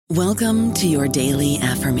Welcome to your daily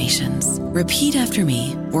affirmations. Repeat after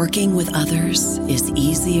me. Working with others is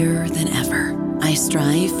easier than ever. I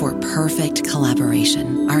strive for perfect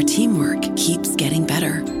collaboration. Our teamwork keeps getting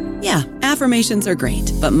better. Yeah, affirmations are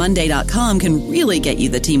great, but Monday.com can really get you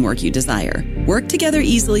the teamwork you desire. Work together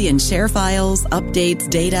easily and share files, updates,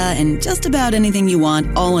 data, and just about anything you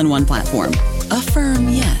want all in one platform. Affirm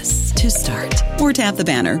yes to start, or tap the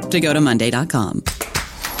banner to go to Monday.com.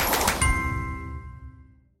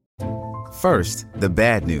 First, the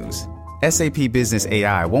bad news. SAP Business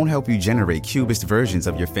AI won't help you generate cubist versions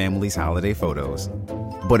of your family's holiday photos.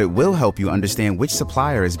 But it will help you understand which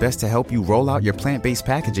supplier is best to help you roll out your plant-based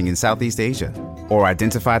packaging in Southeast Asia, or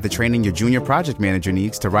identify the training your junior project manager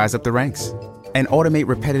needs to rise up the ranks, and automate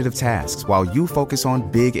repetitive tasks while you focus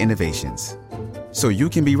on big innovations, so you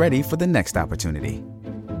can be ready for the next opportunity.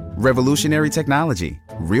 Revolutionary technology,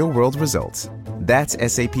 real-world results. That's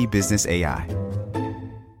SAP Business AI.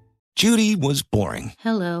 Judy was boring.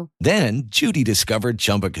 Hello. Then Judy discovered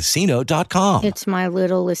ChumbaCasino.com. It's my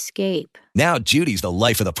little escape. Now Judy's the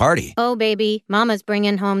life of the party. Oh, baby, mama's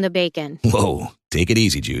bringing home the bacon. Whoa, take it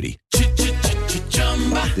easy, Judy.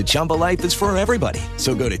 The Chumba life is for everybody.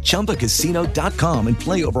 So go to ChumbaCasino.com and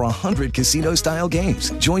play over 100 casino-style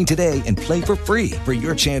games. Join today and play for free for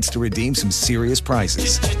your chance to redeem some serious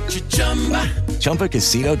prizes.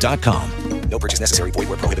 ChumbaCasino.com. No purchase necessary. Void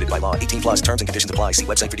where prohibited by law. 18 plus terms and conditions apply. See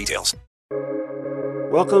website for details.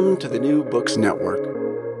 Welcome to the New Books Network.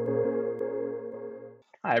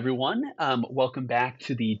 Hi, everyone. Welcome back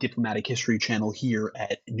to the Diplomatic History channel here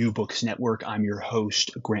at New Books Network. I'm your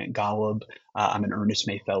host, Grant Golub. I'm an Ernest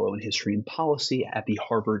May Fellow in History and Policy at the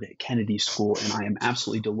Harvard Kennedy School, and I am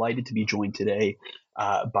absolutely delighted to be joined today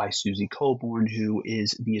by Susie Colbourn, who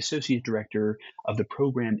is the Associate Director of the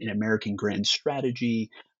Program in American Grand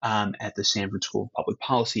Strategy at the Sanford School of Public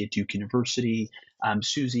Policy at Duke University.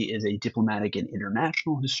 Susie is a diplomatic and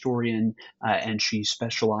international historian, and she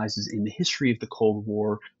specializes in the history of the Cold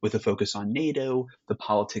War with a focus on NATO, the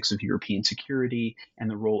politics of European security, and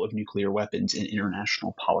the role of nuclear weapons in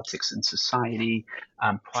international politics and society.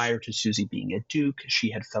 Prior to Susie being at Duke, she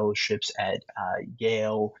had fellowships at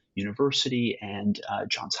Yale University and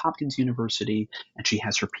Johns Hopkins University, and she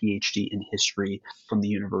has her PhD in history from the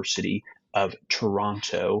University of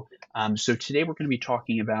Toronto. So today we're going to be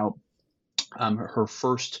talking about her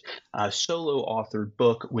first solo authored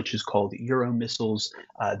book, which is called Euromissiles,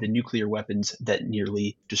 the Nuclear Weapons That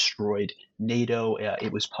Nearly Destroyed NATO.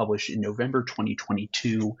 It was published in November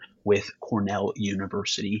 2022 with Cornell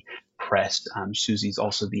University Press. Susie's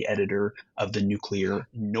also the editor of The Nuclear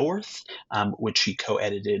North, which she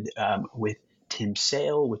co-edited with Tim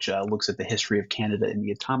Sale, which looks at the history of Canada in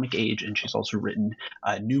the atomic age, and she's also written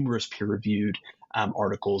numerous peer-reviewed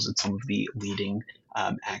articles in some of the leading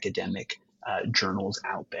academic journals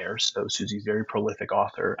out there. So Susie's a very prolific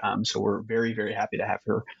author. So we're very, very happy to have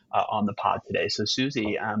her on the pod today. So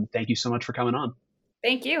Susie, thank you so much for coming on.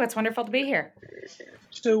 Thank you. It's wonderful to be here.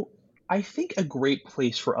 So I think a great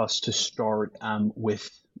place for us to start with,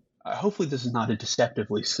 hopefully this is not a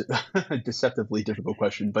deceptively difficult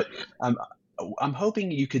question, but I'm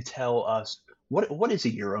hoping you could tell us what is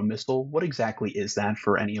a Euromissile? What exactly is that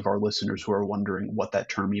for any of our listeners who are wondering what that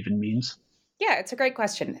term even means? Yeah, it's a great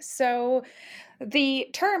question. So the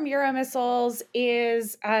term Euromissiles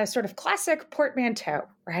is a sort of classic portmanteau,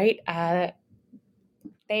 right?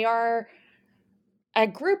 They are a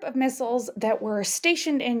group of missiles that were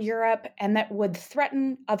stationed in Europe and that would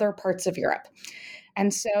threaten other parts of Europe.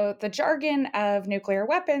 And so the jargon of nuclear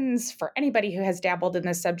weapons, for anybody who has dabbled in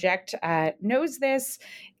this subject, knows this,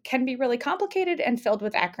 can be really complicated and filled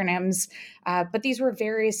with acronyms. But these were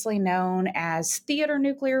variously known as theater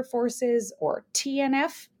nuclear forces, or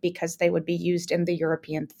TNF, because they would be used in the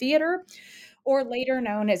European theater, or later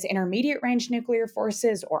known as intermediate range nuclear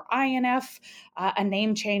forces, or INF, a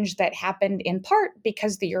name change that happened in part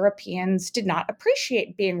because the Europeans did not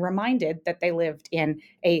appreciate being reminded that they lived in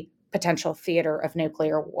a potential theater of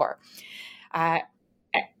nuclear war.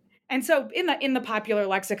 And so in the popular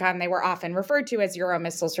lexicon, they were often referred to as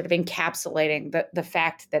Euromissiles, sort of encapsulating the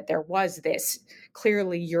fact that there was this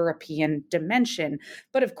clearly European dimension.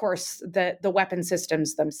 But of course, the weapon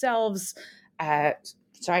systems themselves,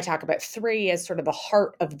 so I talk about three as sort of the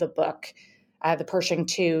heart of the book, the Pershing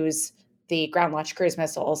IIs, the ground-launched cruise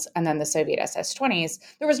missiles, and then the Soviet SS-20s.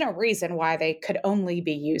 There was no reason why they could only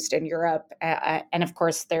be used in Europe. And of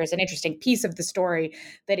course, there's an interesting piece of the story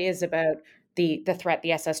that is about the threat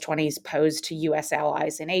the SS-20s posed to U.S.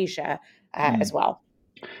 allies in Asia as well.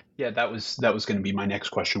 Yeah, that was going to be my next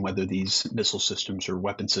question, whether these missile systems or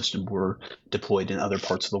weapon systems were deployed in other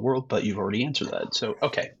parts of the world, but you've already answered that. So,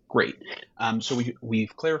 okay, great. So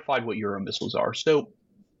we've clarified what Euromissiles are. So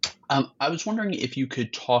I was wondering if you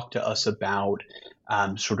could talk to us about,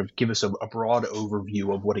 sort of give us a broad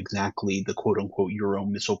overview of what exactly the quote unquote Euro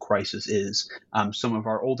missile crisis is. Some of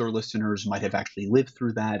our older listeners might have actually lived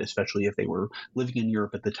through that, especially if they were living in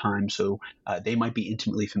Europe at the time. So they might be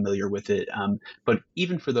intimately familiar with it. But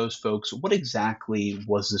even for those folks, what exactly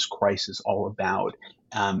was this crisis all about?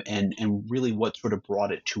 And really what sort of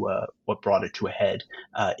brought it to a head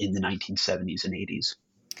in the 1970s and 80s?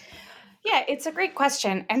 Yeah, it's a great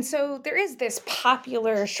question. And so there is this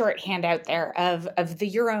popular shorthand out there of the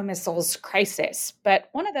Euromissiles crisis. But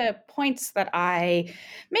one of the points that I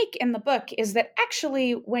make in the book is that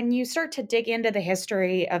actually, when you start to dig into the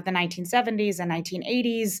history of the 1970s and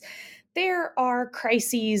 1980s, there are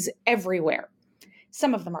crises everywhere.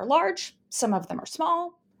 Some of them are large, some of them are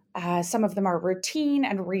small, some of them are routine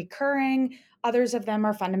and recurring, others of them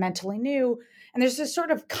are fundamentally new. And there's this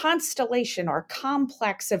sort of constellation or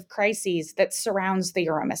complex of crises that surrounds the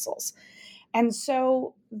Euromissiles. And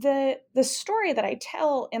so the story that I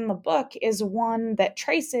tell in the book is one that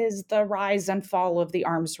traces the rise and fall of the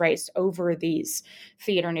arms race over these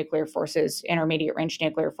theater nuclear forces, intermediate range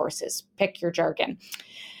nuclear forces, pick your jargon.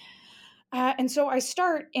 And so I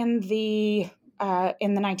start in the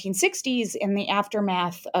 1960s, in the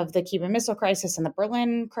aftermath of the Cuban Missile Crisis and the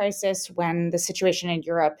Berlin crisis, when the situation in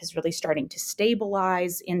Europe is really starting to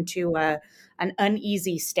stabilize into an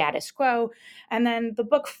uneasy status quo. And then the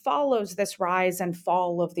book follows this rise and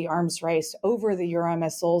fall of the arms race over the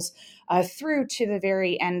Euromissiles through to the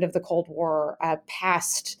very end of the Cold War,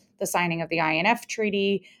 past the signing of the INF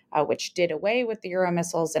Treaty, which did away with the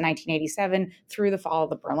Euromissiles in 1987, through the fall of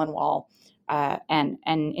the Berlin Wall. And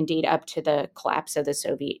indeed up to the collapse of the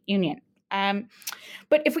Soviet Union.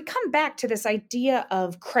 But if we come back to this idea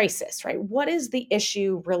of crisis, right, what is the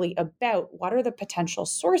issue really about? What are the potential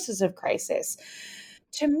sources of crisis?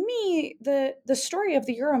 To me, the story of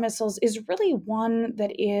the Euromissiles is really one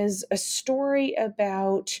that is a story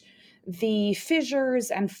about the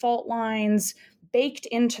fissures and fault lines baked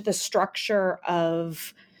into the structure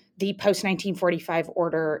of the post-1945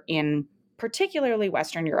 order in particularly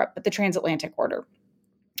Western Europe, but the transatlantic order.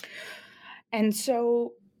 And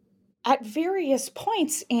so at various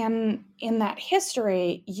points in that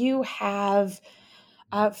history, you have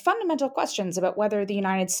fundamental questions about whether the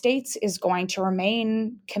United States is going to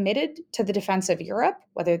remain committed to the defense of Europe,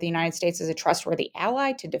 whether the United States is a trustworthy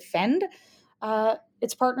ally to defend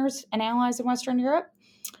its partners and allies in Western Europe,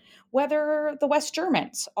 whether the West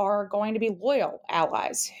Germans are going to be loyal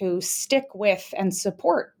allies who stick with and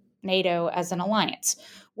support NATO as an alliance,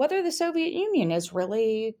 whether the Soviet Union is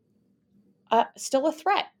really still a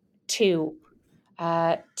threat to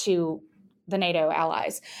the NATO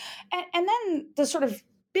allies. And then the sort of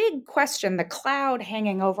big question, the cloud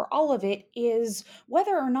hanging over all of it, is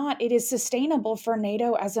whether or not it is sustainable for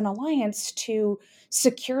NATO as an alliance to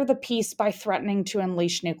secure the peace by threatening to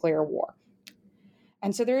unleash nuclear war.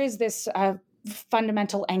 And so there is this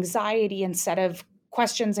fundamental anxiety and set of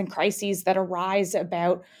questions and crises that arise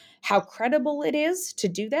about how credible it is to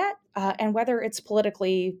do that, and whether it's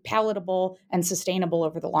politically palatable and sustainable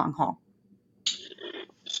over the long haul.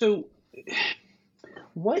 So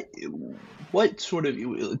what sort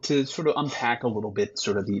of, to sort of unpack a little bit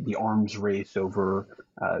sort of the arms race over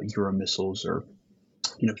Euromissiles, or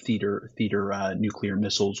theater nuclear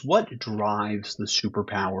missiles, what drives the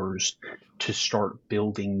superpowers to start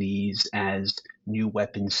building these as new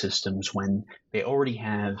weapon systems when they already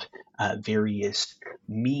have various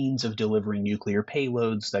means of delivering nuclear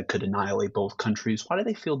payloads that could annihilate both countries? Why do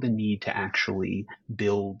they feel the need to actually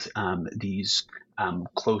build these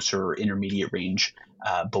closer intermediate range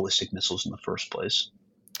ballistic missiles in the first place?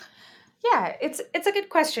 Yeah, it's a good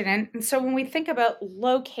question. And so when we think about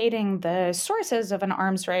locating the sources of an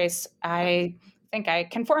arms race, I think I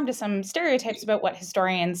conform to some stereotypes about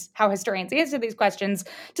how historians answer these questions,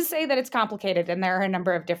 to say that it's complicated and there are a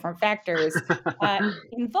number of different factors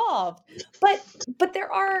involved. But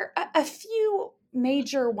there are a few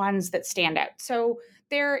major ones that stand out. So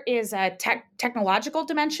there is a technological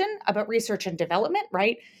dimension about research and development,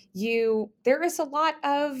 right? There is a lot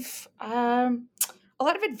of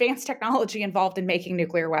advanced technology involved in making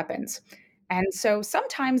nuclear weapons. And so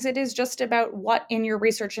sometimes it is just about what in your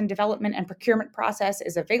research and development and procurement process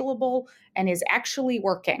is available and is actually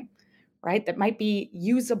working, right? That might be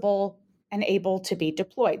usable and able to be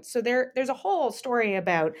deployed. So there's a whole story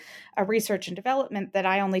about research and development that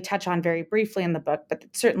I only touch on very briefly in the book, but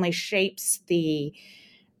that certainly shapes the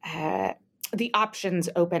the options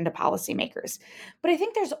open to policymakers. But I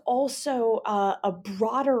think there's also a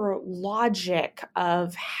broader logic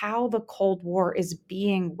of how the Cold War is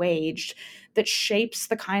being waged that shapes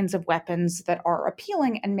the kinds of weapons that are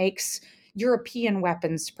appealing and makes European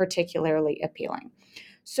weapons particularly appealing.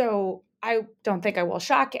 So I don't think I will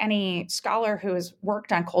shock any scholar who has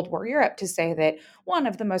worked on Cold War Europe to say that one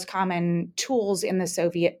of the most common tools in the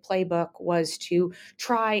Soviet playbook was to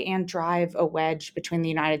try and drive a wedge between the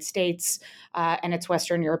United States and its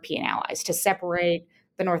Western European allies, to separate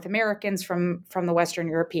the North Americans from the Western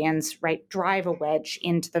Europeans, right? Drive a wedge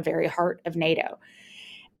into the very heart of NATO.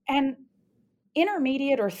 And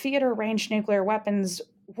intermediate or theater range nuclear weapons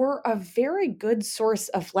were a very good source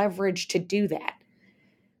of leverage to do that,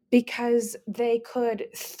 because they could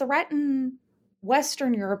threaten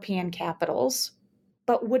Western European capitals,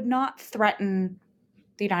 but would not threaten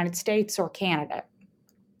the United States or Canada.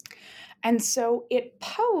 And so it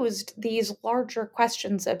posed these larger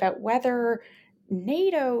questions about whether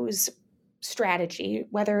NATO's strategy,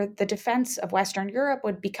 whether the defense of Western Europe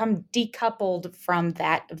would become decoupled from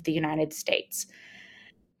that of the United States.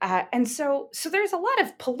 And so there's a lot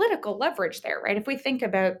of political leverage there, right? If we think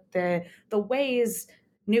about the ways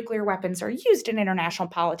nuclear weapons are used in international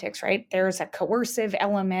politics, right? There's a coercive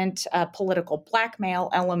element, a political blackmail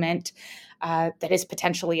element that is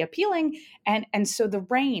potentially appealing. And so the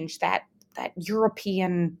range that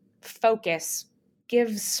European focus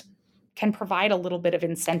can provide a little bit of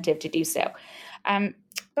incentive to do so.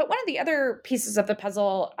 But one of the other pieces of the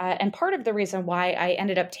puzzle, and part of the reason why I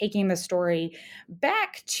ended up taking the story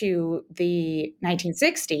back to the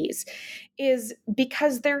 1960s, is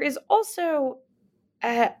because there is also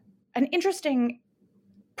an interesting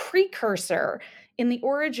precursor in the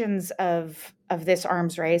origins of this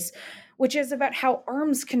arms race, which is about how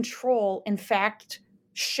arms control, in fact,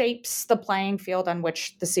 shapes the playing field on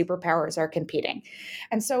which the superpowers are competing.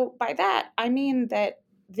 And so by that, I mean that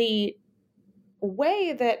the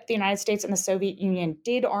way that the United States and the Soviet Union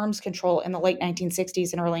did arms control in the late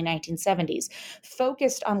 1960s and early 1970s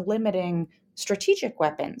focused on limiting strategic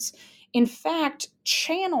weapons, in fact,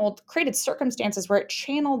 created circumstances where it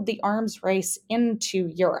channeled the arms race into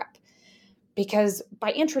Europe. Because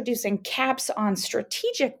by introducing caps on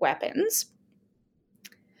strategic weapons,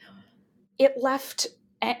 it left,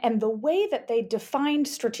 and the way that they defined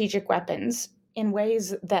strategic weapons in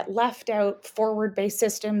ways that left out forward-based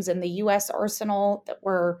systems in the U.S. arsenal that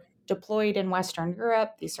were deployed in Western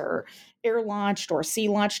Europe. These are air-launched or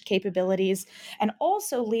sea-launched capabilities, and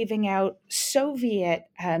also leaving out Soviet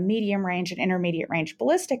medium-range and intermediate-range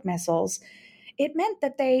ballistic missiles. It meant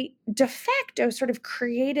that they de facto sort of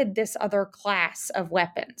created this other class of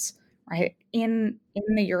weapons, right, in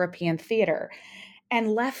the European theater,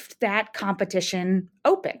 and left that competition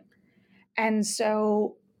open. And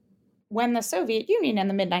so when the Soviet Union in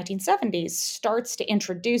the mid-1970s starts to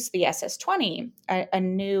introduce the SS-20, a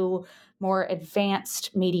new, more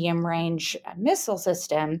advanced medium-range missile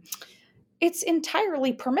system, it's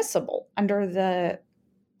entirely permissible under the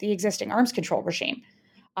existing arms control regime,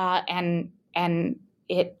 and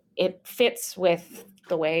it fits with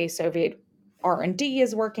the way Soviet R&D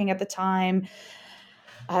is working at the time.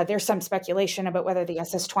 There's some speculation about whether the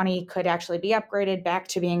SS-20 could actually be upgraded back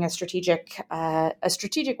to being a strategic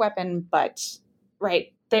weapon, but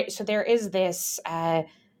right so there is this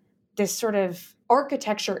sort of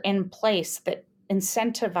architecture in place that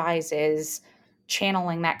incentivizes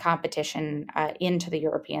channeling that competition into the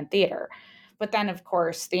European theater. But then, of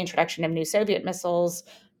course, the introduction of new Soviet missiles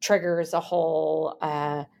triggers a whole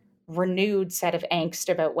renewed set of angst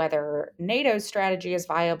about whether NATO's strategy is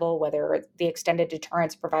viable, whether the extended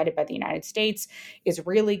deterrence provided by the United States is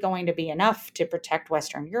really going to be enough to protect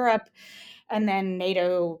Western Europe. And then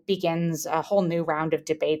NATO begins a whole new round of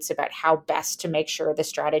debates about how best to make sure the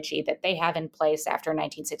strategy that they have in place after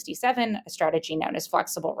 1967, a strategy known as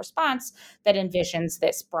flexible response, that envisions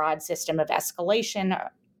this broad system of escalation, of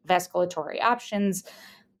escalatory options.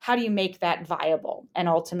 How do you make that viable? And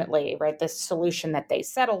ultimately, right, the solution that they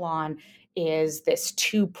settle on is this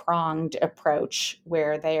two-pronged approach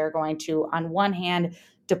where they are going to, on one hand,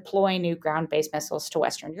 deploy new ground-based missiles to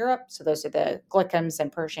Western Europe. So those are the Glickums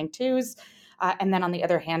and Pershing IIs. And then on the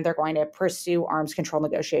other hand, they're going to pursue arms control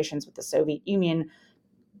negotiations with the Soviet Union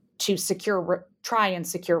to try and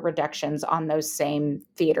secure reductions on those same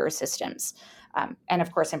theater systems. And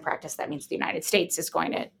of course, in practice, that means the United States is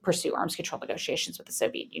going to pursue arms control negotiations with the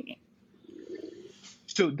Soviet Union.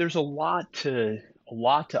 So there's a lot to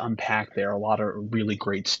unpack there, a lot of really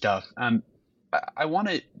great stuff. I want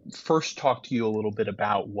to first talk to you a little bit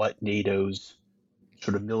about what NATO's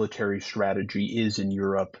sort of military strategy is in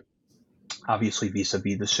Europe. obviously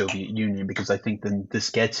vis-a-vis the Soviet Union, because I think then this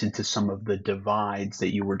gets into some of the divides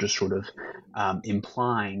that you were just sort of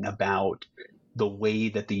implying about the way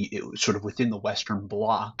that sort of within the Western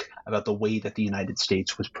Bloc, about the way that the United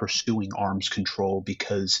States was pursuing arms control,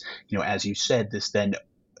 because, as you said, this then,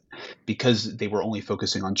 because they were only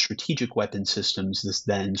focusing on strategic weapon systems, this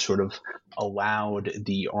then sort of allowed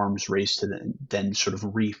the arms race to then sort of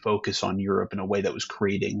refocus on Europe in a way that was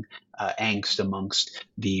creating angst amongst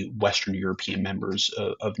the Western European members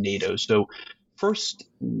of NATO. So first,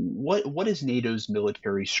 what is NATO's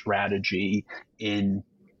military strategy in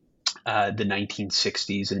the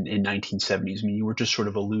 1960s and 1970s? I mean, you were just sort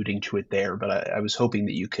of alluding to it there, but I was hoping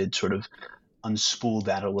that you could sort of unspool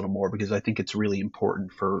that a little more, because I think it's really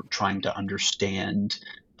important for trying to understand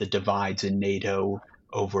the divides in NATO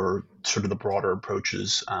over sort of the broader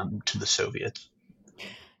approaches to the Soviets.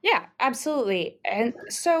 Yeah, absolutely. And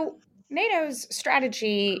so NATO's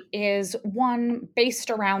strategy is one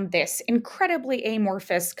based around this incredibly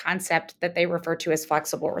amorphous concept that they refer to as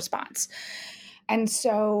flexible response. And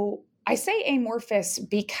so I say amorphous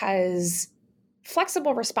because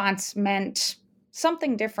flexible response meant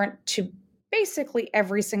something different to basically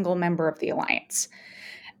every single member of the alliance.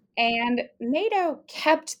 And NATO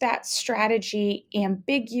kept that strategy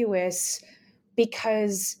ambiguous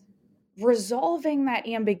because resolving that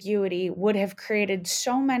ambiguity would have created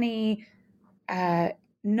so many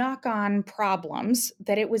knock-on problems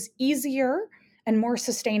that it was easier and more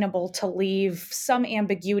sustainable to leave some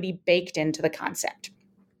ambiguity baked into the concept.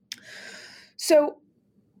 So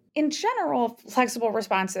in general, flexible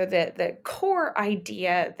response, the core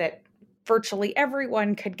idea that virtually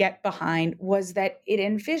everyone could get behind was that it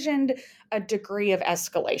envisioned a degree of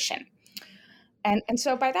escalation. And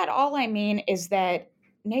so by that, all I mean is that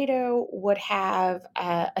NATO would have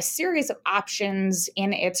a series of options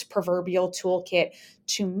in its proverbial toolkit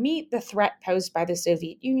to meet the threat posed by the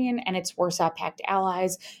Soviet Union and its Warsaw Pact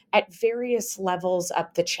allies at various levels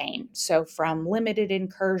up the chain. So from limited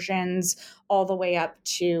incursions all the way up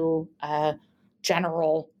to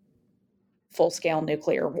general full-scale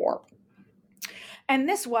nuclear war. And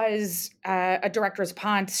this was a direct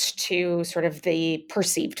response to sort of the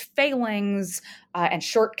perceived failings and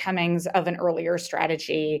shortcomings of an earlier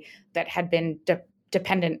strategy that had been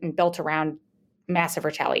dependent and built around massive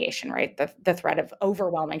retaliation, right? The threat of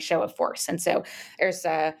overwhelming show of force. And so there's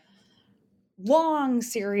a long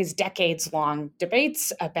series, decades-long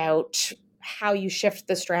debates about how you shift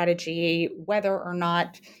the strategy, whether or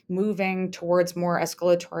not moving towards more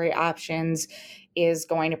escalatory options is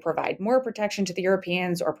going to provide more protection to the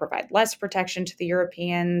Europeans or provide less protection to the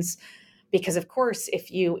Europeans. Because, of course,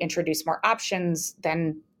 if you introduce more options,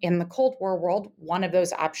 then in the Cold War world, one of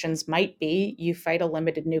those options might be you fight a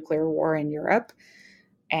limited nuclear war in Europe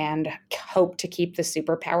and hope to keep the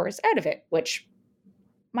superpowers out of it, which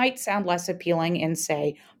might sound less appealing in,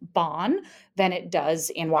 say, Bonn than it does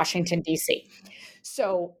in Washington, D.C.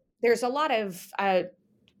 So there's a lot of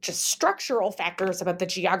just structural factors about the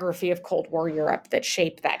geography of Cold War Europe that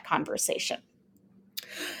shape that conversation.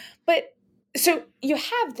 But so you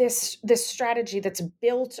have this strategy that's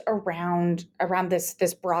built around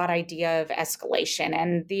this broad idea of escalation,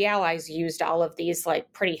 and the Allies used all of these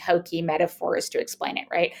like pretty hokey metaphors to explain it,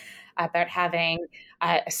 right? About having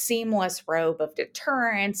a seamless robe of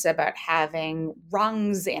deterrence, about having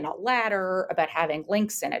rungs in a ladder, about having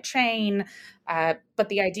links in a chain, but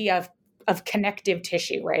the idea of connective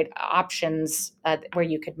tissue, right? Options where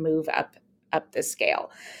you could move up the scale.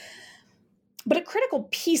 But a critical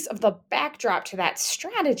piece of the backdrop to that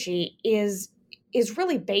strategy is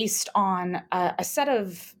really based on a set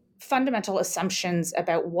of fundamental assumptions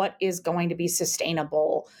about what is going to be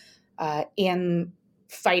sustainable in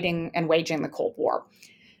fighting and waging the Cold War.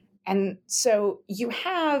 And so you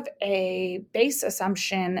have a base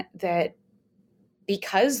assumption that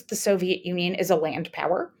because the Soviet Union is a land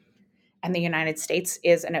power and the United States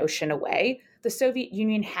is an ocean away, the Soviet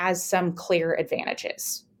Union has some clear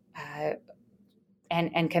advantages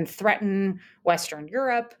and can threaten Western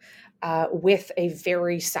Europe with a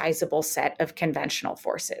very sizable set of conventional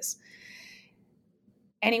forces.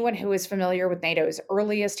 Anyone who is familiar with NATO's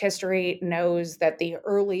earliest history knows that the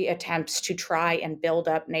early attempts to try and build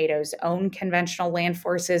up NATO's own conventional land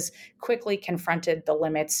forces quickly confronted the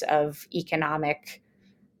limits of economic,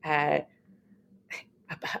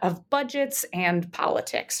 of budgets and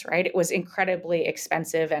politics, right? It was incredibly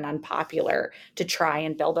expensive and unpopular to try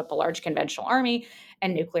and build up a large conventional army,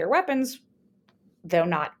 and nuclear weapons, though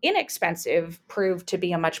not inexpensive, proved to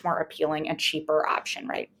be a much more appealing and cheaper option,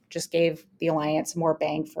 right? Just gave the alliance more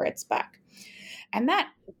bang for its buck. And that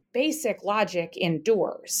basic logic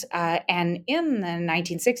endures. And in the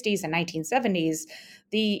 1960s and 1970s,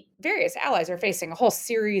 the various allies are facing a whole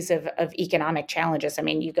series of economic challenges. I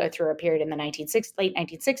mean, you go through a period in the late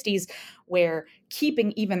 1960s where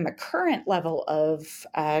keeping even the current level of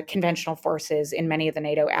conventional forces in many of the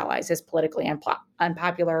NATO allies is politically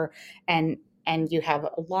unpopular, and you have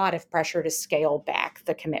a lot of pressure to scale back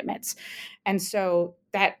the commitments. And so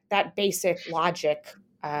that basic logic,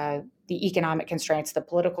 the economic constraints, the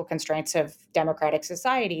political constraints of democratic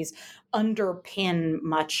societies underpin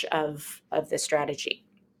much of this strategy.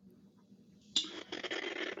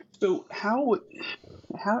 So how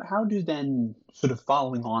do then, sort of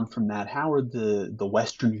following on from that, how are the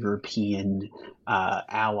Western European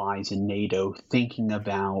allies in NATO thinking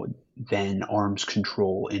about then arms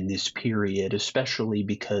control in this period, especially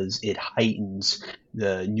because it heightens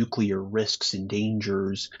the nuclear risks and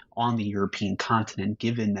dangers on the European continent,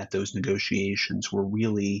 given that those negotiations were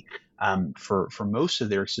really, for most of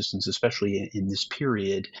their existence, especially in this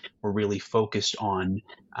period, were really focused on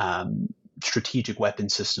strategic weapon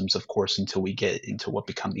systems, of course, until we get into what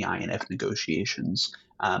become the INF negotiations,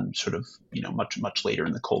 sort of, much later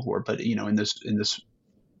in the Cold War. But, in this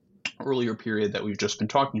earlier period that we've just been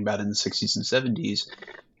talking about in the 60s and 70s,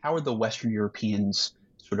 how are the Western Europeans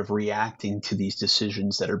sort of reacting to these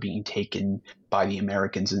decisions that are being taken by the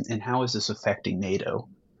Americans, and how is this affecting NATO?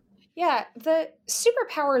 Yeah, the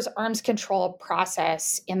superpowers arms control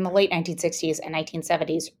process in the late 1960s and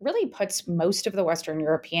 1970s really puts most of the Western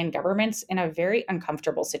European governments in a very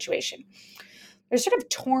uncomfortable situation. They're sort of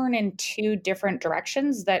torn in two different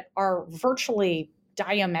directions that are virtually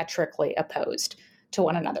diametrically opposed to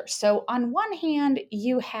one another. So on one hand,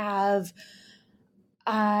 you have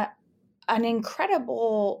an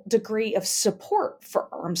incredible degree of support for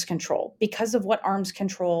arms control because of what arms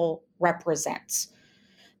control represents.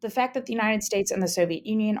 The fact that the United States and the Soviet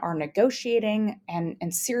Union are negotiating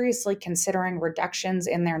and seriously considering reductions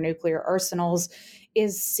in their nuclear arsenals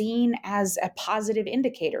is seen as a positive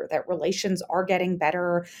indicator that relations are getting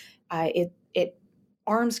better.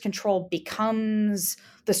 Arms control becomes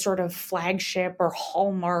the sort of flagship or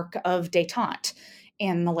hallmark of détente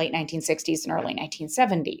in the late 1960s and early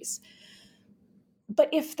 1970s. But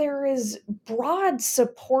if there is broad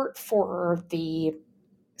support for the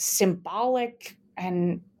symbolic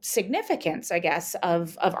and significance, I guess,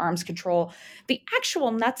 of arms control, the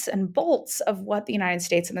actual nuts and bolts of what the United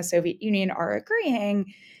States and the Soviet Union are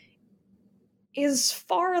agreeing is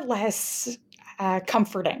far less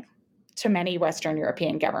comforting to many Western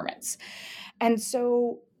European governments. And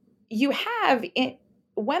so you have,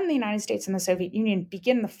 when the United States and the Soviet Union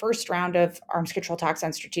begin the first round of arms control talks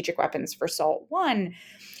on strategic weapons for SALT I,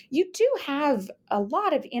 you do have a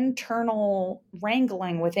lot of internal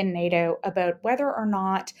wrangling within NATO about whether or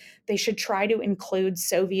not they should try to include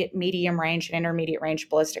Soviet medium-range and intermediate-range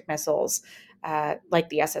ballistic missiles, like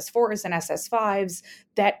the SS-4s and SS-5s,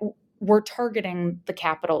 that were targeting the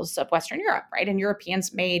capitals of Western Europe, right? And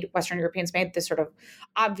Western Europeans made this sort of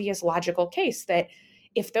obvious logical case that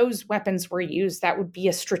if those weapons were used, that would be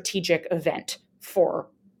a strategic event for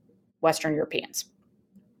Western Europeans.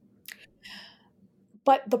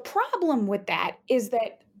 But the problem with that is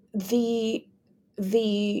that the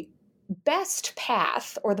best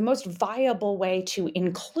path or the most viable way to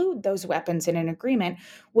include those weapons in an agreement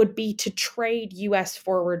would be to trade U.S.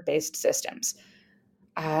 forward-based systems.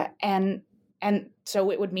 And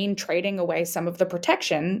so it would mean trading away some of the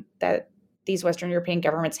protection that these Western European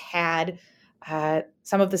governments had,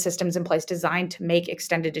 some of the systems in place designed to make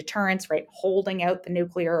extended deterrence, right, holding out the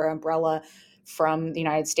nuclear umbrella from the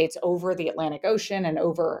United States over the Atlantic Ocean and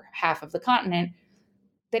over half of the continent,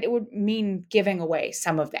 that it would mean giving away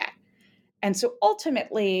some of that. And so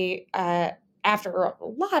ultimately, after a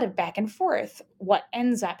lot of back and forth, what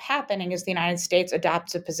ends up happening is the United States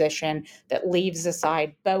adopts a position that leaves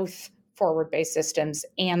aside both forward-based systems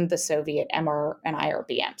and the Soviet MR and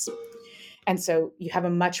IRBMs. And so you have a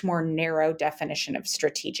much more narrow definition of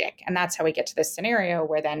strategic. And that's how we get to this scenario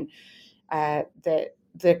where then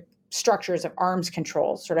the structures of arms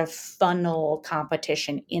control sort of funnel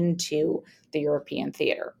competition into the European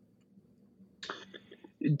theater.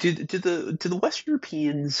 Do the Western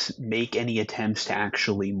Europeans make any attempts to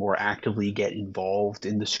actually more actively get involved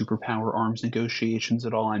in the superpower arms negotiations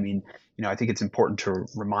at all? I mean, I think it's important to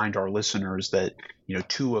remind our listeners that,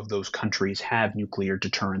 two of those countries have nuclear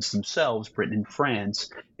deterrence themselves, Britain and France.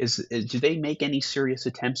 Do they make any serious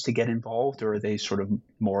attempts to get involved, or are they sort of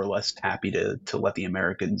more or less happy to let the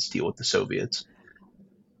Americans deal with the Soviets?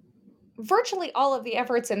 virtually all of the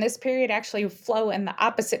efforts in this period actually flow in the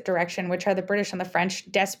opposite direction, which are the British and the French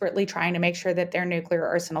desperately trying to make sure that their nuclear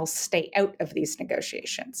arsenals stay out of these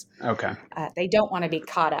negotiations. Okay. They don't want to be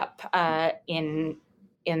caught up in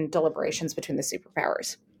deliberations between the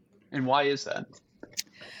superpowers. And why is that?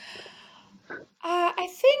 I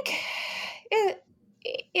think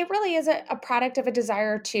it really is a product of a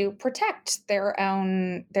desire to protect their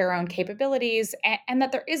own capabilities, and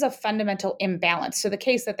that there is a fundamental imbalance. So the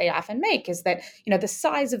case that they often make is that the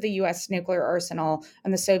size of the U.S. nuclear arsenal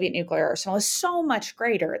and the Soviet nuclear arsenal is so much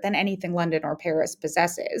greater than anything London or Paris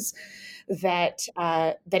possesses that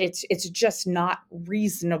it's just not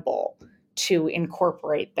reasonable to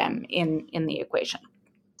incorporate them in the equation.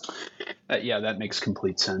 Yeah, that makes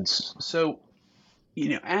complete sense. So,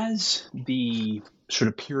 as the sort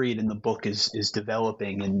of period in the book is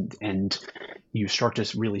developing and you start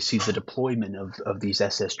to really see the deployment of these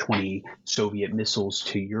SS-20 Soviet missiles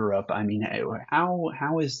to Europe, I mean,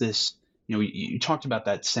 how is this, you talked about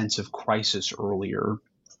that sense of crisis earlier.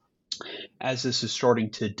 As this is starting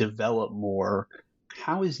to develop more,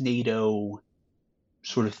 how is NATO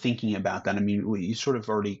sort of thinking about that? I mean, you sort of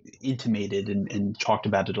already intimated and talked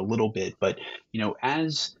about it a little bit, but,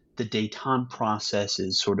 as the détente process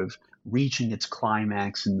is sort of reaching its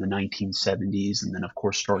climax in the 1970s and then, of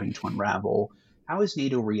course, starting to unravel, how is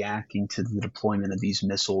NATO reacting to the deployment of these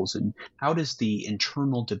missiles, and how does the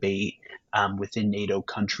internal debate within NATO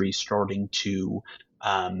countries starting to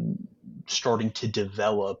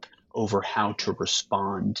develop over how to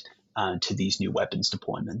respond to these new weapons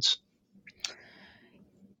deployments?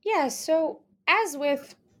 Yeah, so as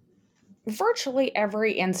with virtually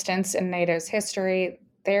every instance in NATO's history,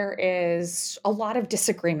 there is a lot of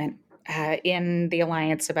disagreement in the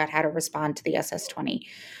alliance about how to respond to the SS-20.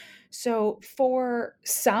 So for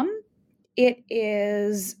some, it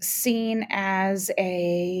is seen as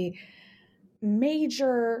a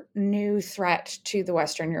major new threat to the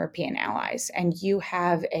Western European allies, and you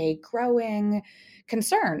have a growing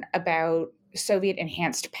concern about Soviet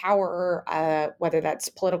enhanced power, whether that's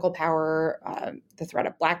political power, the threat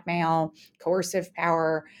of blackmail, coercive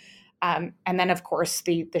power, and then, of course,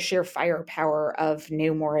 the sheer firepower of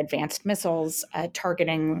new, more advanced missiles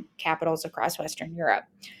targeting capitals across Western Europe.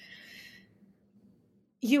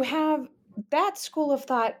 You have that school of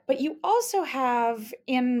thought, but you also have,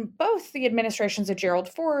 in both the administrations of Gerald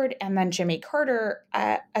Ford and then Jimmy Carter,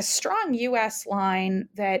 a strong U.S. line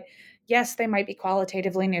that, yes, they might be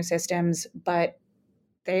qualitatively new systems, but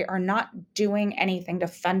they are not doing anything to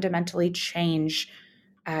fundamentally change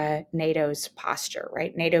NATO's posture,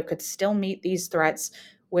 right? NATO could still meet these threats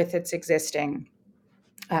with its existing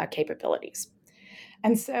capabilities.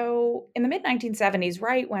 And so in the mid-1970s,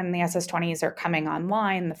 right when the SS-20s are coming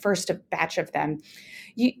online, the first batch of them,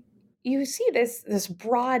 you see this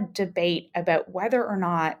broad debate about whether or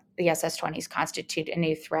not the SS-20s constitute a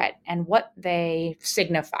new threat and what they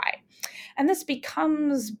signify. And this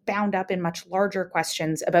becomes bound up in much larger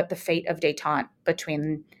questions about the fate of détente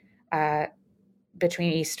between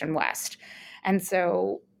East and West. And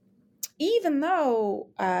so even though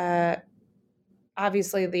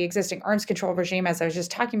obviously the existing arms control regime, as I was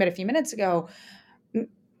just talking about a few minutes ago,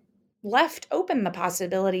 left open the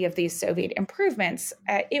possibility of these Soviet improvements,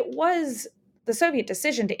 it was the Soviet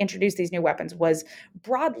decision to introduce these new weapons was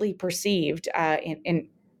broadly perceived in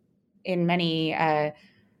many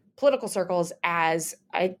political circles as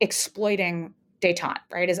exploiting détente,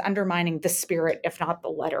 right, as undermining the spirit, if not the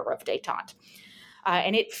letter, of détente.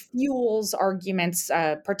 And it fuels arguments,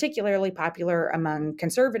 particularly popular among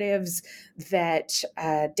conservatives, that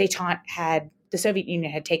the Soviet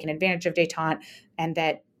Union had taken advantage of détente, and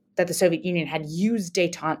that the Soviet Union had used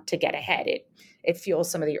détente to get ahead. It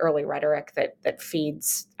fuels some of the early rhetoric that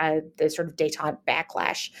feeds the sort of détente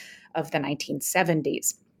backlash of the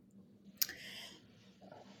 1970s.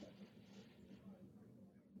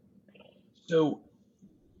 So,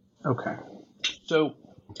 okay. So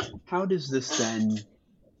how does this then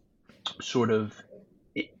sort of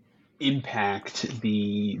impact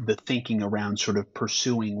the thinking around sort of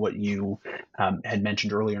pursuing what you had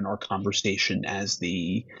mentioned earlier in our conversation as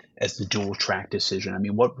the dual track decision? I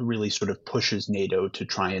mean, what really sort of pushes NATO to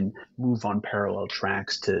try and move on parallel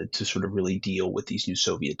tracks to sort of really deal with these new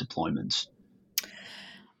Soviet deployments?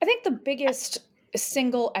 I think the biggest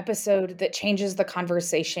single episode that changes the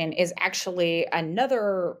conversation is actually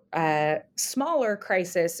another smaller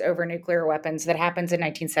crisis over nuclear weapons that happens in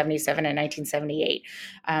 1977 and 1978,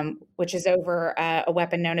 which is over a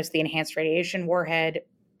weapon known as the Enhanced Radiation Warhead,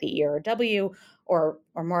 the ERW, or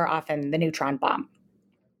more often the neutron bomb.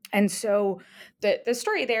 And so the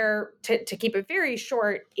story there, to keep it very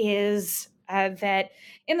short, is that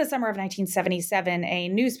in the summer of 1977, a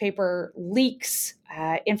newspaper leaks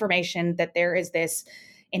information that there is this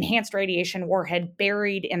enhanced radiation warhead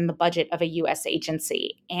buried in the budget of a U.S.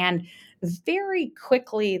 agency. And very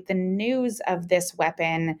quickly, the news of this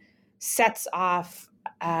weapon sets off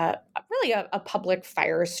really a public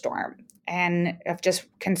firestorm and of just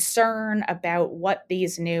concern about what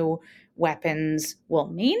these new weapons will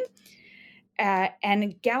mean.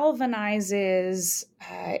 And galvanizes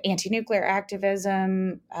anti-nuclear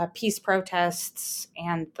activism, peace protests,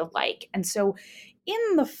 and the like. And so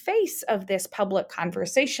in the face of this public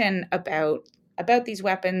conversation about these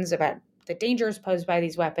weapons, about the dangers posed by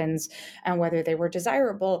these weapons, and whether they were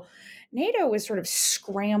desirable, NATO is sort of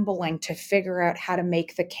scrambling to figure out how to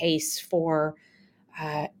make the case for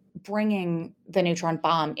bringing the neutron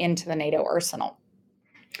bomb into the NATO arsenal.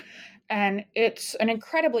 And it's an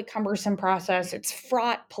incredibly cumbersome process. It's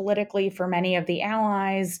fraught politically for many of the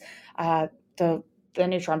allies. The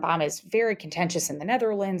neutron bomb is very contentious in the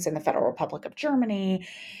Netherlands, in the Federal Republic of Germany.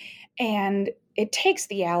 And it takes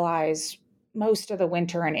the allies most of the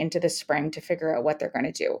winter and into the spring to figure out what they're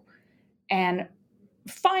going to do. And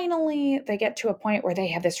finally, they get to a point where they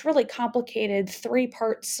have this really complicated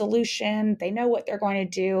 3-part solution. They know what they're going to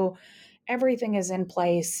do. Everything is in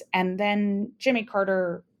place. And then Jimmy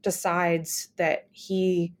Carter decides that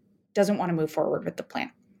he doesn't want to move forward with the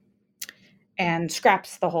plan and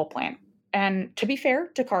scraps the whole plan. And to be fair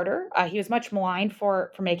to Carter, he was much maligned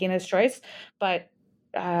for making this choice, but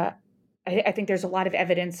I think there's a lot of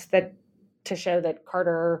evidence to show that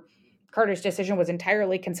Carter's decision was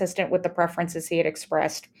entirely consistent with the preferences he had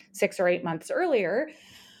expressed 6 or 8 months earlier.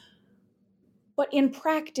 But in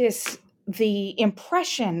practice, the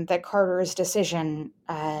impression that Carter's decision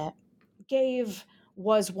gave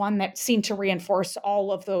was one that seemed to reinforce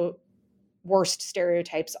all of the worst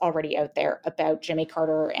stereotypes already out there about Jimmy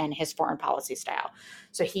Carter and his foreign policy style.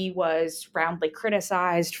 So he was roundly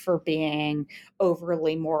criticized for being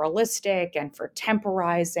overly moralistic and for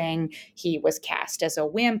temporizing. He was cast as a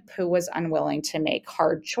wimp who was unwilling to make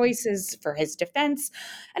hard choices for his defense.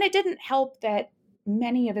 And it didn't help that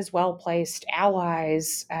many of his well-placed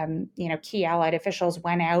allies, key allied officials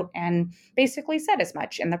went out and basically said as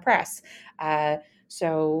much in the press.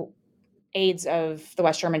 So aides of the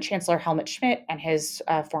West German Chancellor Helmut Schmidt and his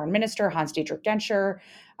foreign minister, Hans-Dietrich Genscher,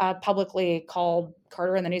 publicly called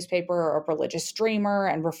Carter in the newspaper a religious dreamer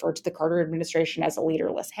and referred to the Carter administration as a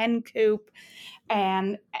leaderless hen coop.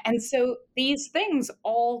 And so these things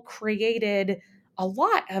all created a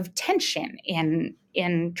lot of tension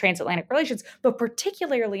in transatlantic relations, but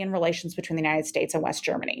particularly in relations between the United States and West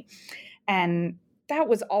Germany. And that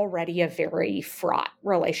was already a very fraught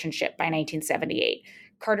relationship by 1978.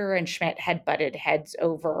 Carter and Schmidt had butted heads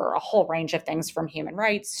over a whole range of things from human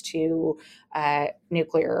rights to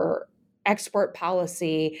nuclear export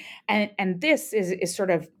policy. And this is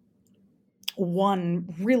sort of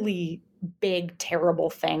one really big, terrible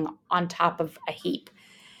thing on top of a heap.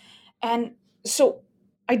 And so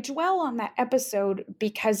I dwell on that episode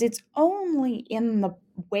because it's only in the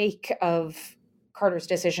wake of Carter's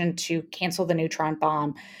decision to cancel the neutron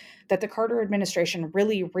bomb that the Carter administration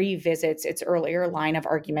really revisits its earlier line of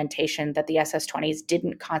argumentation that the SS-20s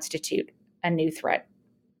didn't constitute a new threat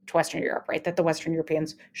to Western Europe, right? That the Western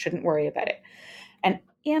Europeans shouldn't worry about it. And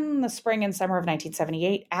in the spring and summer of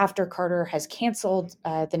 1978, after Carter has canceled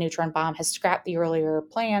the neutron bomb, has scrapped the earlier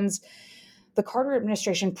plans, the Carter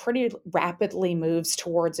administration pretty rapidly moves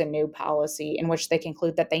towards a new policy in which they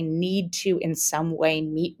conclude that they need to in some way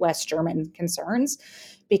meet West German concerns,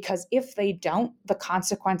 because if they don't, the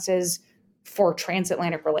consequences for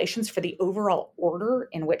transatlantic relations, for the overall order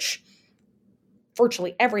in which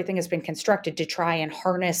virtually everything has been constructed to try and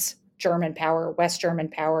harness German power, West German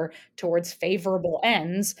power towards favorable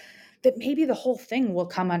ends, that maybe the whole thing will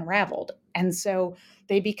come unraveled. And so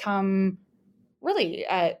they become really,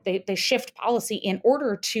 they shift policy in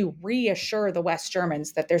order to reassure the West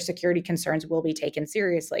Germans that their security concerns will be taken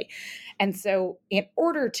seriously. And so in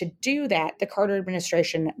order to do that, the Carter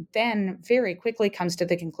administration then very quickly comes to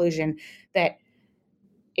the conclusion that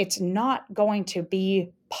it's not going to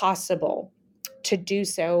be possible to do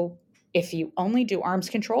so if you only do arms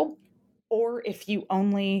control or if you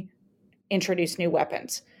only introduce new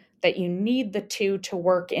weapons, that you need the two to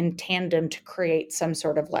work in tandem to create some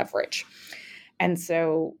sort of leverage. And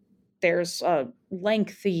so there's a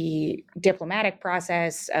lengthy diplomatic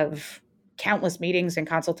process of countless meetings and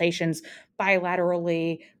consultations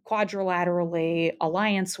bilaterally, quadrilaterally,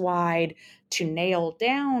 alliance-wide to nail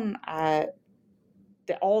down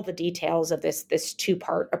all the details of this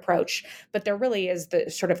two-part approach, but there really is the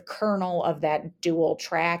sort of kernel of that dual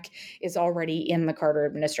track is already in the Carter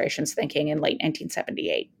administration's thinking in late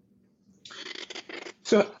 1978.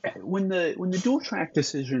 So when the dual track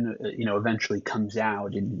decision, eventually comes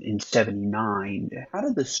out in 79, how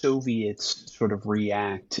did the Soviets sort of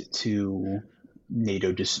react to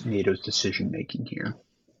NATO's decision making here?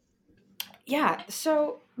 Yeah,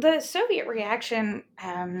 so the Soviet reaction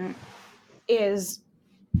is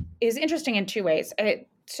interesting in two ways.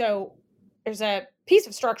 So there's a piece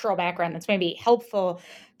of structural background that's maybe helpful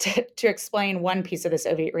to explain one piece of the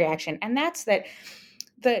Soviet reaction, and that's that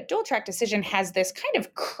the dual track decision has this kind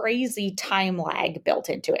of crazy time lag built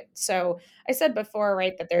into it. So I said before,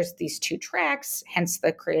 right, that there's these two tracks, hence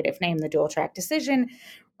the creative name, the dual track decision,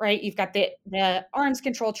 right? You've got the arms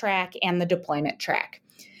control track and the deployment track.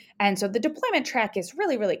 And so the deployment track is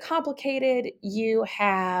really, really complicated. You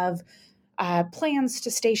have plans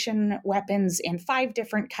to station weapons in 5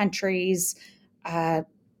 different countries.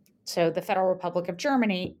 So the Federal Republic of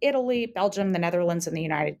Germany, Italy, Belgium, the Netherlands, and the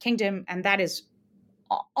United Kingdom. And that is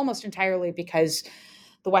almost entirely because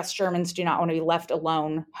the West Germans do not want to be left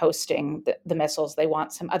alone hosting the missiles. They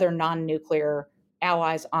want some other non-nuclear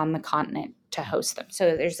allies on the continent to host them.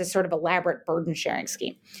 So there's this sort of elaborate burden sharing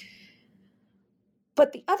scheme.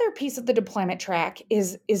 But the other piece of the deployment track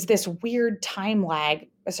is this weird time lag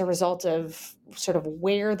as a result of sort of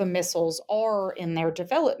where the missiles are in their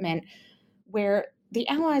development, where the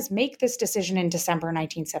Allies make this decision in December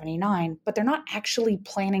 1979, but they're not actually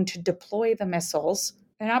planning to deploy the missiles.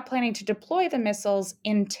 They're not planning to deploy the missiles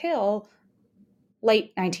until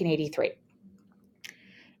late 1983.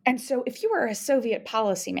 And so if you were a Soviet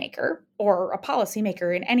policymaker or a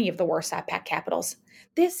policymaker in any of the Warsaw Pact capitals,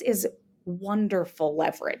 this is wonderful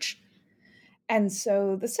leverage. And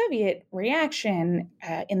so the Soviet reaction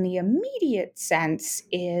in the immediate sense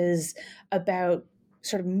is about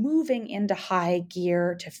sort of moving into high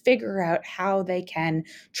gear to figure out how they can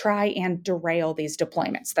try and derail these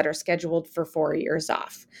deployments that are scheduled for 4 years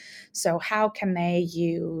off. So how can they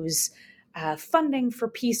use funding for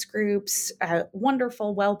peace groups,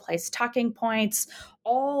 wonderful, well-placed talking points,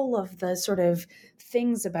 all of the sort of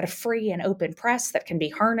things about a free and open press that can be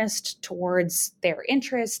harnessed towards their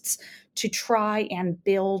interests to try and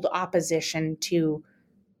build opposition to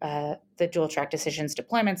the dual track decisions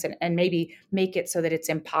deployments and maybe make it so that it's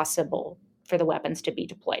impossible for the weapons to be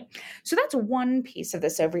deployed. So that's one piece of the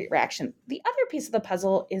Soviet reaction. The other piece of the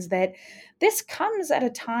puzzle is that this comes at a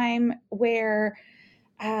time where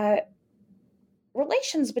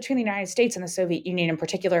relations between the United States and the Soviet Union in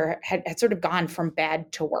particular had sort of gone from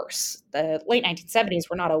bad to worse. The late 1970s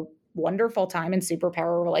were not a wonderful time in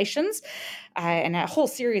superpower relations, and a whole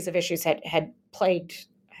series of issues had plagued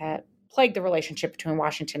the relationship between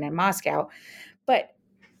Washington and Moscow. But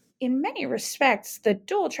in many respects, the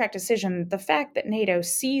dual track decision, the fact that NATO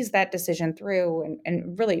sees that decision through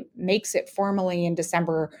and really makes it formally in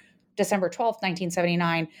December 12th,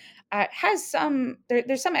 1979, has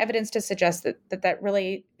there's some evidence to suggest that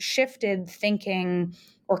really shifted thinking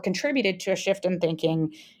or contributed to a shift in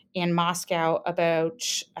thinking in Moscow about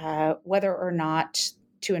whether or not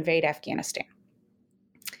to invade Afghanistan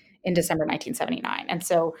in December 1979. And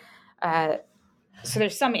so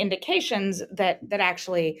there's some indications that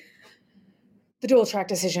actually the dual track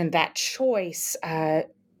decision, that choice,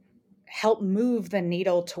 helped move the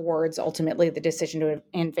needle towards ultimately the decision to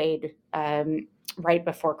invade right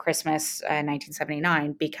before Christmas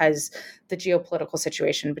 1979, because the geopolitical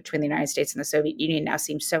situation between the United States and the Soviet Union now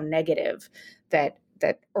seems so negative that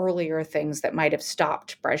earlier things that might have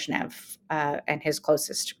stopped Brezhnev and his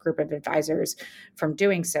closest group of advisors from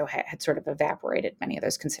doing so had sort of evaporated many of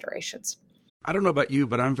those considerations. I don't know about you,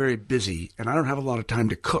 but I'm very busy and I don't have a lot of time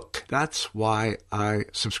to cook. That's why I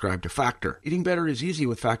subscribe to Factor. Eating better is easy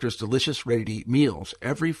with Factor's delicious, ready-to-eat meals.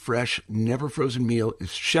 Every fresh, never frozen meal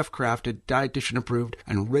is chef-crafted, dietitian approved,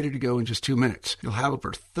 and ready to go in just 2 minutes. You'll have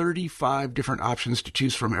over 35 different options to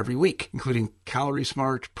choose from every week, including Calorie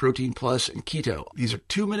Smart, Protein Plus, and Keto. These are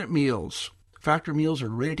 2-minute meals. Factor meals are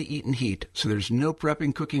ready to eat and heat, so there's no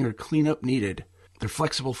prepping, cooking, or cleanup needed. They're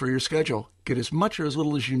flexible for your schedule. Get as much or as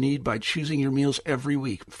little as you need by choosing your meals every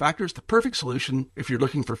week. Factor is the perfect solution if you're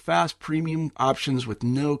looking for fast, premium options with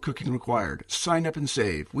no cooking required. Sign up and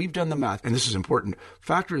save. We've done the math, and this is important.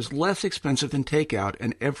 Factor is less expensive than takeout,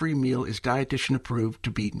 and every meal is dietitian approved to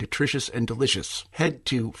be nutritious and delicious. Head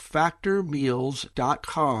to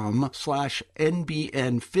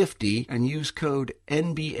factormeals.com/NBN50 and use code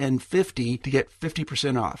NBN50 to get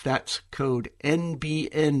 50% off. That's code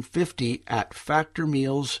NBN50 at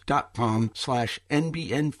factormeals.com/NBN50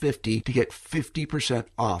 to get 50%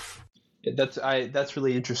 off. That's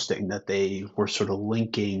really interesting that they were sort of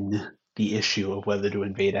linking the issue of whether to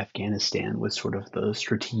invade Afghanistan with sort of the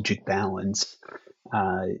strategic balance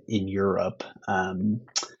in Europe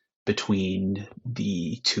between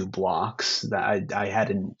the two blocks. That I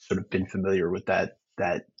hadn't sort of been familiar with that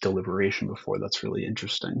deliberation before. That's really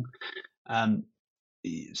interesting. Um,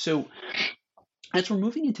 so as we're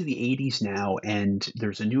moving into the 80s now, and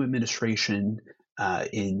there's a new administration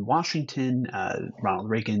in Washington, Ronald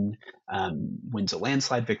Reagan wins a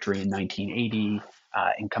landslide victory in 1980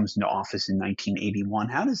 and comes into office in 1981.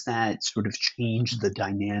 How does that sort of change the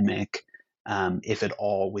dynamic, if at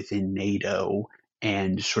all, within NATO,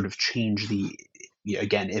 and sort of change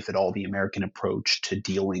again, if at all, the American approach to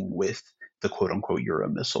dealing with the quote unquote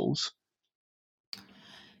Euromissiles?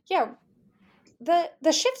 Yeah,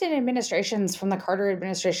 the shift in administrations from the Carter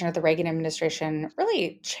administration to the Reagan administration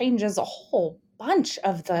really changes a whole bunch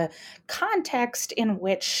of the context in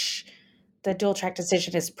which the dual track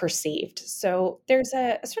decision is perceived. So there's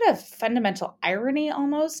a sort of fundamental irony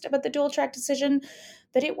almost about the dual track decision,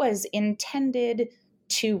 that it was intended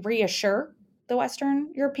to reassure the Western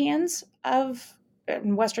Europeans of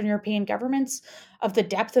and Western European governments of the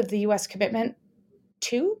depth of the US commitment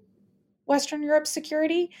to Western Europe's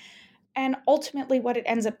security. And ultimately, what it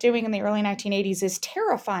ends up doing in the early 1980s is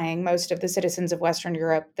terrifying most of the citizens of Western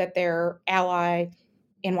Europe that their ally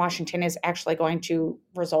in Washington is actually going to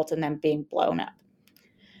result in them being blown up.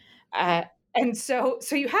 And so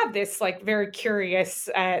you have this like very curious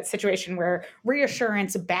situation where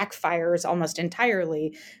reassurance backfires almost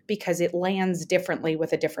entirely because it lands differently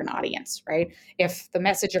with a different audience, right? If the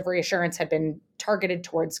message of reassurance had been targeted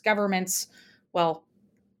towards governments, well,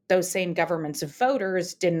 those same governments of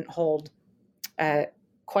voters didn't hold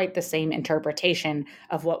quite the same interpretation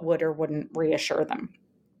of what would or wouldn't reassure them.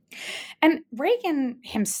 And Reagan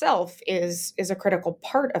himself is a critical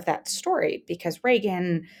part of that story, because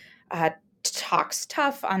Reagan talks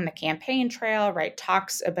tough on the campaign trail, right?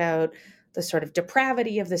 Talks about the sort of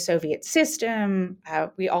depravity of the Soviet system.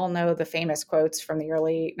 We all know the famous quotes from the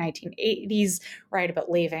early 1980s, right, about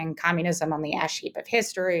leaving communism on the ash heap of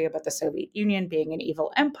history, about the Soviet Union being an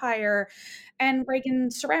evil empire. And Reagan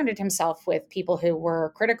surrounded himself with people who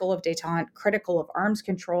were critical of détente, critical of arms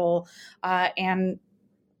control, and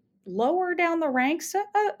lower down the ranks,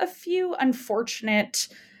 a few unfortunate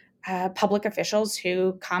public officials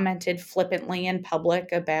who commented flippantly in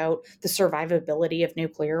public about the survivability of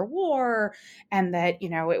nuclear war, and that,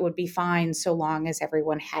 it would be fine so long as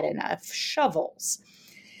everyone had enough shovels.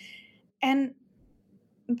 And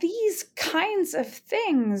these kinds of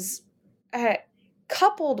things,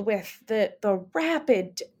 coupled with the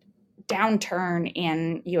rapid downturn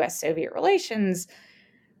in US-Soviet relations,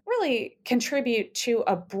 really contribute to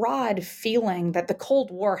a broad feeling that the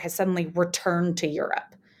Cold War has suddenly returned to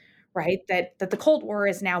Europe, right? That the Cold War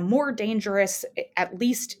is now more dangerous, at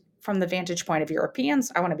least from the vantage point of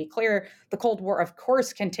Europeans. I want to be clear, the Cold War, of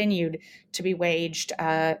course, continued to be waged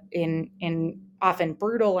in often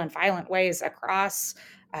brutal and violent ways across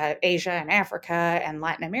Asia and Africa and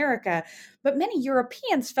Latin America. But many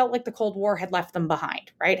Europeans felt like the Cold War had left them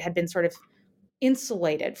behind, right? Had been sort of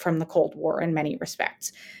insulated from the Cold War in many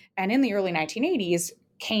respects. And in the early 1980s,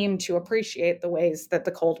 came to appreciate the ways that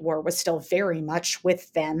the Cold War was still very much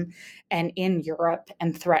with them and in Europe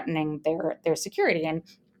and threatening their security. And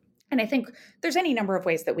I think there's any number of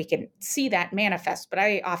ways that we can see that manifest, but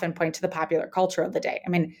I often point to the popular culture of the day. I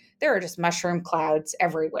mean, there are just mushroom clouds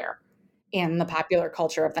everywhere in the popular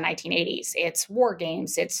culture of the 1980s. It's war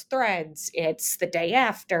games, it's threads, it's the day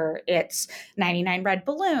after, it's 99 red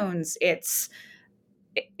balloons, it's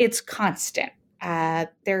constant.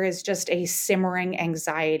 There is just a simmering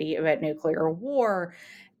anxiety about nuclear war,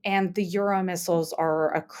 and the Euromissiles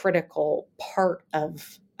are a critical part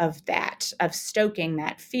of that, of stoking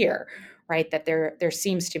that fear, right? That there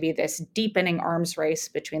seems to be this deepening arms race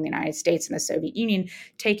between the United States and the Soviet Union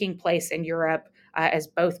taking place in Europe as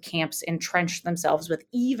both camps entrench themselves with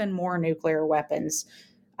even more nuclear weapons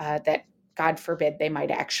that, God forbid, they might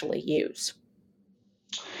actually use.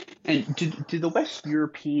 And do the West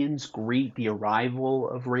Europeans greet the arrival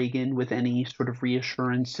of Reagan with any sort of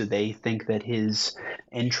reassurance? Do they think that his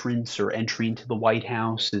entrance or entry into the White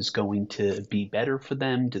House is going to be better for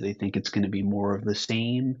them? Do they think it's going to be more of the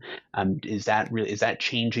same? Is that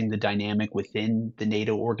changing the dynamic within the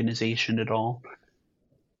NATO organization at all?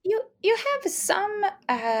 You have some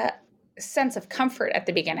sense of comfort at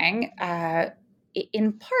the beginning,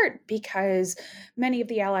 in part because many of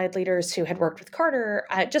the Allied leaders who had worked with Carter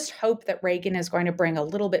just hope that Reagan is going to bring a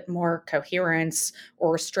little bit more coherence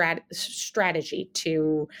or strategy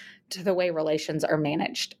to the way relations are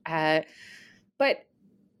managed. But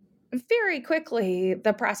very quickly,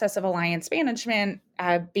 the process of alliance management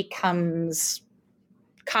becomes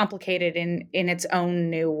complicated in its own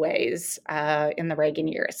new ways in the Reagan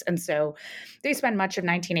years. And so they spend much of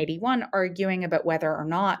 1981 arguing about whether or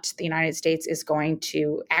not the United States is going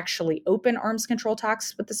to actually open arms control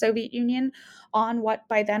talks with the Soviet Union on what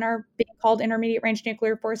by then are being called intermediate range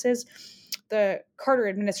nuclear forces. The Carter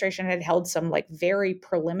administration had held some very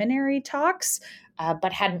preliminary talks,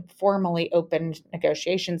 but hadn't formally opened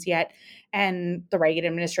negotiations yet. And the Reagan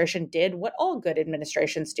administration did what all good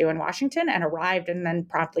administrations do in Washington and arrived and then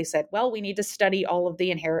promptly said, well, we need to study all of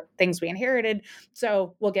the things we inherited,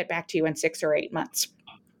 so we'll get back to you in 6 or 8 months.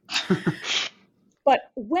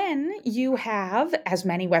 But when you have, as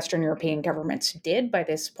many Western European governments did by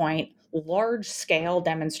this point, large-scale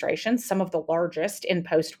demonstrations, some of the largest in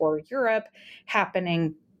post-war Europe,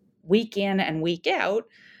 happening week in and week out,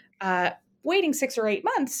 waiting 6 or 8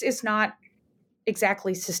 months is not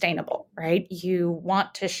exactly sustainable, right? You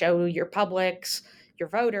want to show your publics, your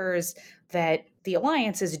voters, that the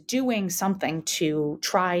alliance is doing something to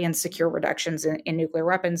try and secure reductions in nuclear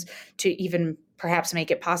weapons, to even perhaps make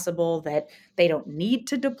it possible that they don't need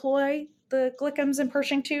to deploy the Glickums and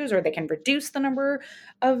Pershing IIs, or they can reduce the number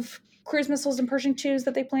of cruise missiles and Pershing IIs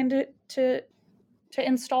that they plan to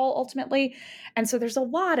install ultimately. And so there's a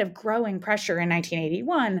lot of growing pressure in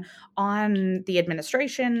 1981 on the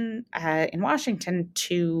administration in Washington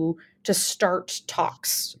to start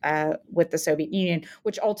talks with the Soviet Union,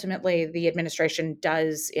 which ultimately the administration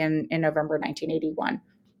does in November 1981.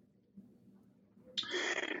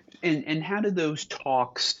 And how did those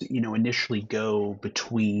talks, initially go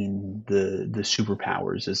between the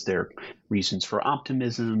superpowers? Is there reasons for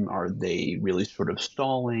optimism? Are they really sort of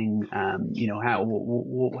stalling? How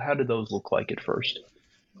did those look like at first?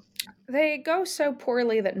 They go so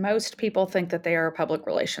poorly that most people think that they are a public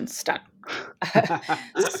relations stunt.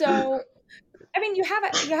 So, you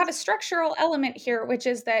have a structural element here, which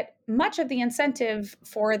is that much of the incentive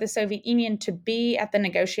for the Soviet Union to be at the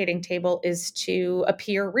negotiating table is to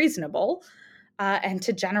appear reasonable and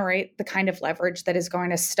to generate the kind of leverage that is going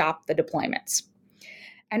to stop the deployments.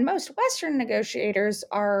 And most Western negotiators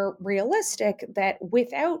are realistic that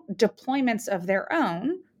without deployments of their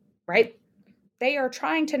own, right, they are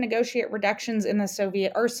trying to negotiate reductions in the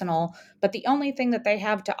Soviet arsenal, but the only thing that they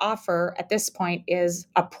have to offer at this point is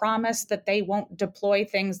a promise that they won't deploy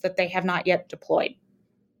things that they have not yet deployed.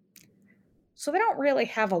 So they don't really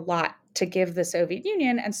have a lot to give the Soviet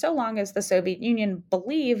Union, and so long as the Soviet Union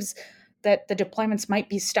believes that the deployments might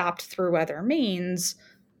be stopped through other means,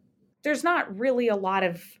 there's not really a lot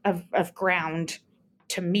of ground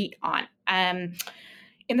to meet on.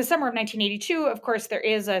 In the summer of 1982, of course, there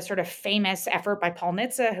is a sort of famous effort by Paul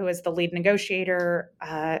Nitze, who is the lead negotiator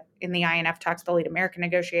in the INF talks, the lead American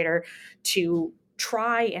negotiator, to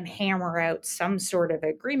try and hammer out some sort of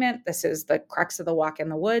agreement. This is the crux of the walk in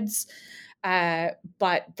the woods.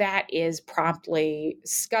 But that is promptly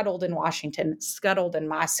scuttled in Washington, scuttled in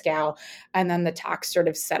Moscow, and then the talks sort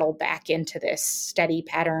of settle back into this steady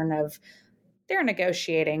pattern of they're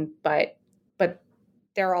negotiating, but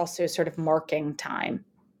they're also sort of marking time.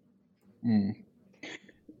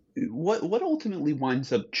 What ultimately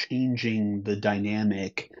winds up changing the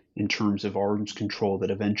dynamic in terms of arms control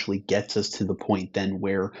that eventually gets us to the point then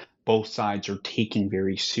where both sides are taking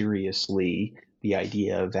very seriously the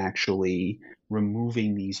idea of actually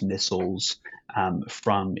removing these missiles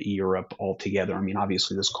from Europe altogether?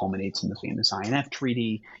 Obviously this culminates in the famous INF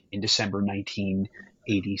Treaty in December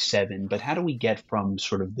 1987, but how do we get from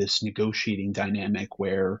sort of this negotiating dynamic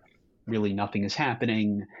where really nothing is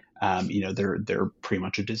happening, they're pretty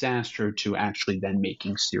much a disaster, to actually then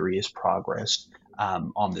making serious progress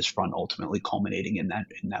on this front, ultimately culminating in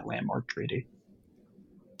that landmark treaty?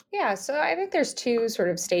 Yeah, so I think there's two sort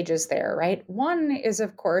of stages there, right? One is,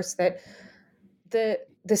 of course, that the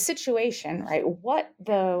situation, right, what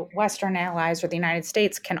the Western allies or the United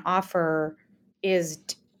States can offer is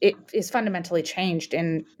fundamentally changed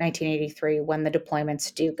in 1983 when the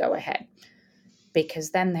deployments do go ahead.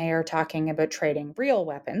 Because then they are talking about trading real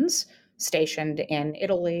weapons stationed in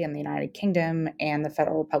Italy and the United Kingdom and the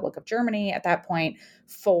Federal Republic of Germany at that point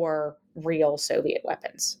for real Soviet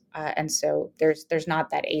weapons. And so there's not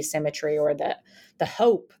that asymmetry or the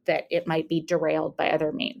hope that it might be derailed by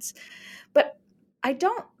other means. But I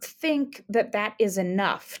don't think that is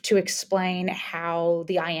enough to explain how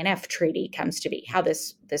the INF Treaty comes to be, how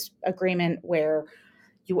this agreement where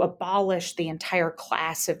you abolish the entire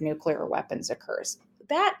class of nuclear weapons occurs.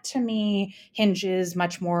 That, to me, hinges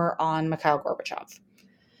much more on Mikhail Gorbachev.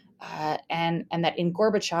 and that in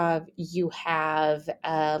Gorbachev, you have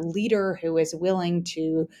a leader who is willing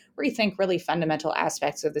to rethink really fundamental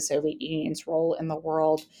aspects of the Soviet Union's role in the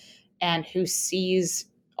world, and who sees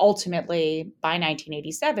ultimately by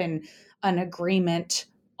 1987 an agreement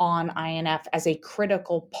on INF as a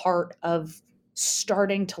critical part of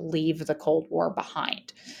starting to leave the Cold War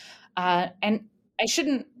behind. And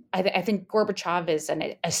I think Gorbachev is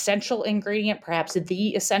an essential ingredient, perhaps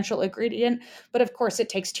the essential ingredient, but of course it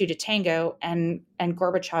takes two to tango, and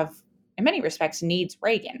Gorbachev, in many respects, needs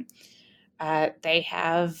Reagan. They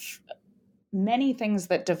have many things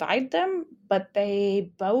that divide them, but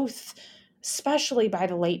they both, especially by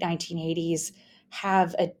the late 1980s,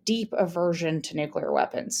 have a deep aversion to nuclear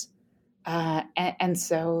weapons. And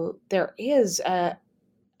so there is a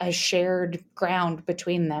shared ground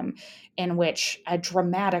between them, in which a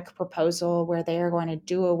dramatic proposal where they are going to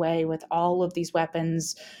do away with all of these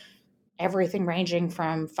weapons, everything ranging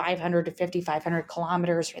from 500 to 5,500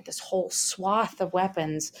 kilometers, right? This whole swath of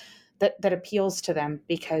weapons that appeals to them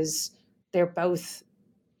because they're both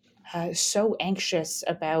so anxious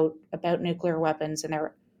about nuclear weapons and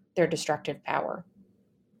their destructive power.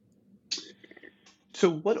 So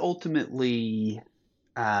what ultimately,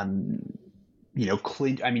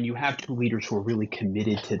 you have two leaders who are really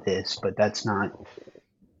committed to this, but that's not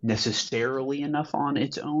necessarily enough on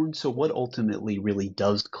its own. So what ultimately really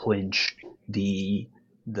does clinch the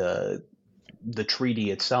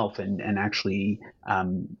treaty itself and actually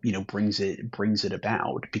brings it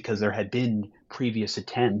about? Because there had been previous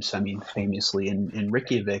attempts, famously in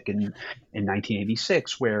Reykjavik in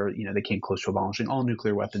 1986, where they came close to abolishing all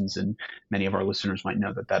nuclear weapons, and many of our listeners might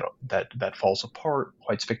know that falls apart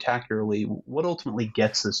quite spectacularly. What ultimately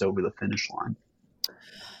gets this over the finish line?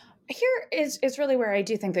 Here is really where I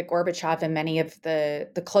do think that Gorbachev and many of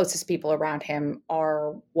the closest people around him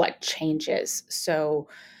are what changes. So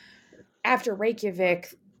after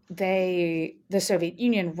Reykjavik, the Soviet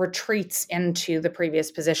Union retreats into the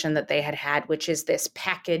previous position that they had, which is this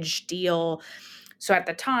package deal. So at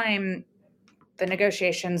the time, the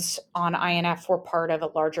negotiations on INF were part of a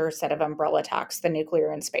larger set of umbrella talks, the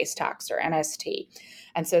Nuclear and Space Talks, or NST.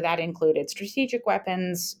 And so that included strategic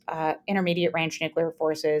weapons, intermediate range nuclear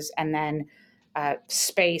forces, and then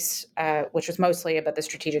space, which was mostly about the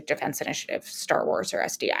Strategic Defense Initiative, Star Wars, or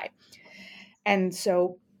SDI. And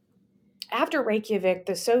so after Reykjavik,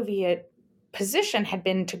 the Soviet position had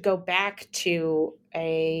been to go back to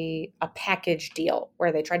a package deal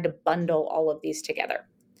where they tried to bundle all of these together.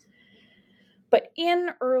 But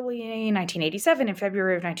in early 1987, in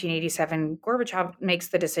February of 1987, Gorbachev makes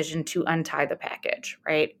the decision to untie the package,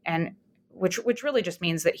 right? And which really just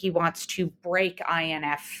means that he wants to break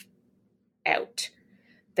INF out,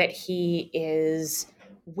 that he is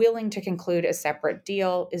willing to conclude a separate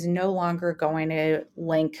deal, is no longer going to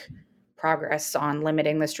link progress on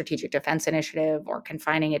limiting the Strategic Defense Initiative or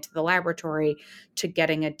confining it to the laboratory to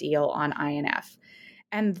getting a deal on INF.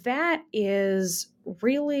 And that is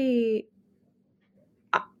really,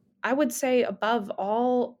 I would say, above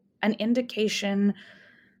all, an indication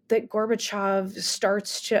that Gorbachev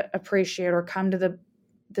starts to appreciate or come to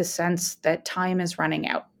the sense that time is running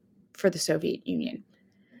out for the Soviet Union,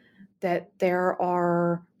 that there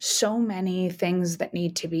are so many things that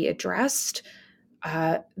need to be addressed,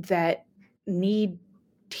 that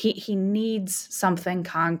he needs something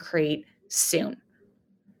concrete soon,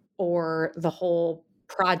 or the whole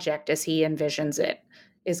project as he envisions it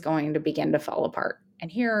is going to begin to fall apart.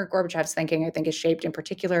 And here, Gorbachev's thinking, I think, is shaped in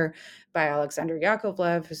particular by Alexander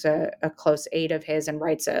Yakovlev, who's a close aide of his and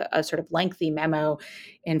writes a sort of lengthy memo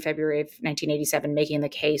in February of 1987 making the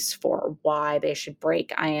case for why they should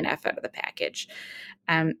break INF out of the package.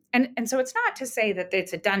 And so it's not to say that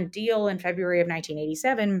it's a done deal in February of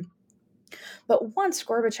 1987, but once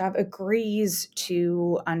Gorbachev agrees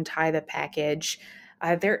to untie the package,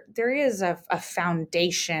 there is a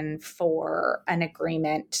foundation for an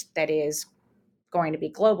agreement that is going to be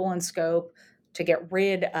global in scope, to get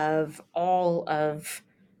rid of all of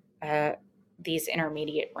these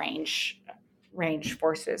intermediate range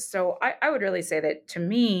forces. So I would really say that, to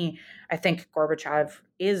me, I think Gorbachev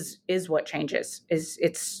is what changes.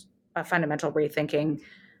 It's a fundamental rethinking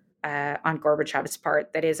on Gorbachev's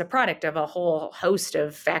part that is a product of a whole host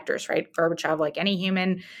of factors, right? Gorbachev, like any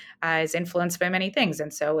human, is influenced by many things.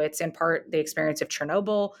 And so it's in part the experience of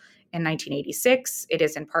Chernobyl in 1986. It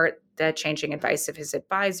is in part the changing advice of his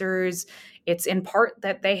advisors. It's in part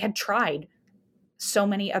that they had tried so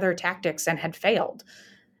many other tactics and had failed.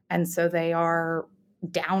 And so they are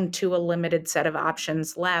down to a limited set of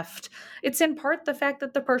options left. It's in part the fact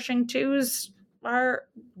that the Pershing IIs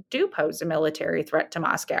do pose a military threat to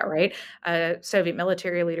Moscow, right? Soviet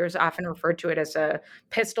military leaders often referred to it as a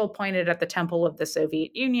pistol pointed at the temple of the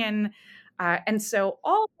Soviet Union. And so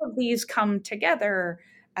all of these come together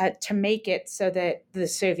to make it so that the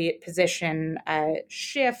Soviet position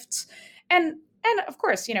shifts. And of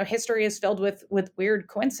course, history is filled with weird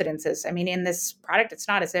coincidences. I mean, in this product, it's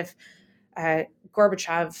not as if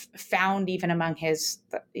Gorbachev found even among his,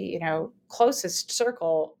 closest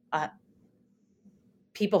circle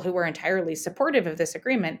people who were entirely supportive of this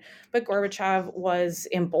agreement, but Gorbachev was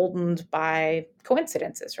emboldened by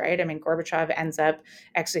coincidences, right? I mean, Gorbachev ends up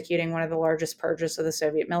executing one of the largest purges of the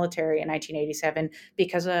Soviet military in 1987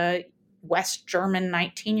 because a West German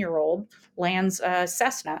 19-year-old lands a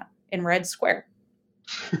Cessna in Red Square.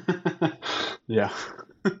 Yeah.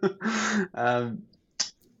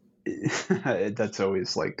 That's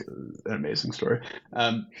always like an amazing story.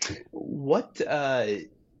 What's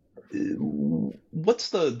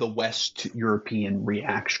the West European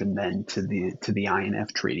reaction then to the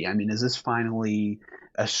INF Treaty? I mean, is this finally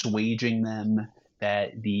assuaging them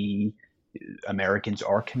that the Americans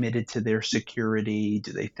are committed to their security?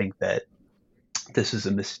 Do they think that this is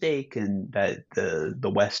a mistake and that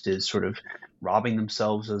the West is sort of robbing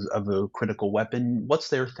themselves of a critical weapon? What's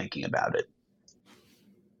their thinking about it?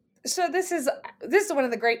 So this is one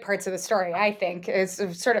of the great parts of the story, I think, is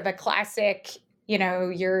sort of a classic,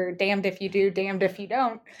 you're damned if you do, damned if you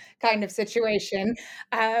don't kind of situation,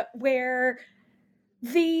 where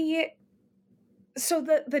the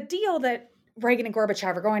deal that Reagan and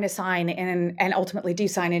Gorbachev are going to sign and ultimately do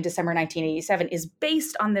sign in December 1987 is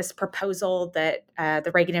based on this proposal that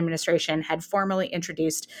the Reagan administration had formally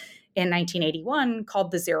introduced in 1981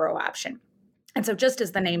 called the zero option. And so just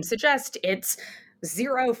as the name suggests, it's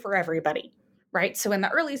zero for everybody, right? So in the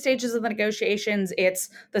early stages of the negotiations, it's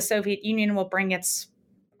the Soviet Union will bring its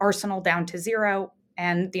arsenal down to zero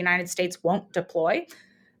and the United States won't deploy.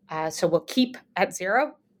 So we'll keep at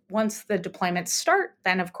zero. Once the deployments start,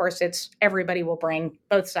 then of course it's everybody will bring,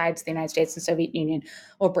 both sides, the United States and Soviet Union,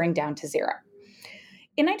 will bring down to zero.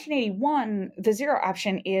 In 1981, the zero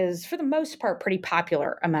option is, for the most part, pretty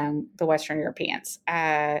popular among the Western Europeans.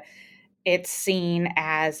 It's seen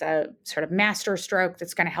as a sort of master stroke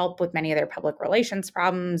that's going to help with many of their public relations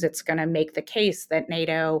problems. It's going to make the case that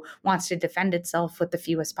NATO wants to defend itself with the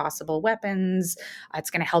fewest possible weapons.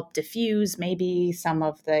 It's going to help diffuse maybe some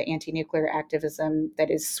of the anti-nuclear activism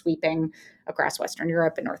that is sweeping across Western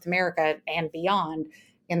Europe and North America and beyond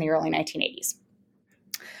in the early 1980s.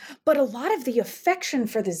 But a lot of the affection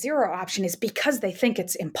for the zero option is because they think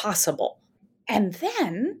it's impossible. And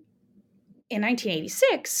then in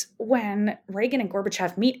 1986, when Reagan and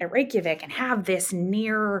Gorbachev meet at Reykjavik and have this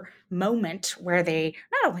near moment where they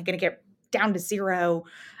not only going to get down to zero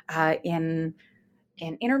in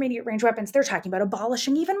intermediate range weapons, they're talking about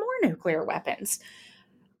abolishing even more nuclear weapons.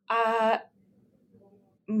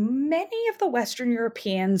 Many of the Western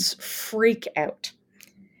Europeans freak out.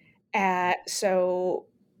 And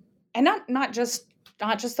not just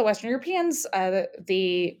the Western Europeans,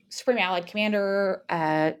 the Supreme Allied Commander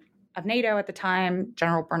of NATO at the time,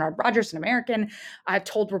 General Bernard Rogers, an American,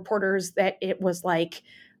 told reporters that it was like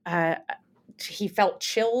he felt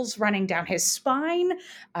chills running down his spine.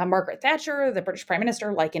 Margaret Thatcher, the British Prime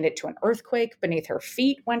Minister, likened it to an earthquake beneath her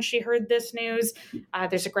feet when she heard this news.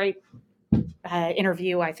 There's a great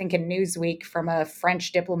interview, I think, in Newsweek from a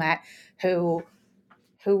French diplomat who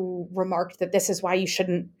remarked that this is why you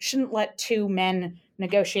shouldn't let two men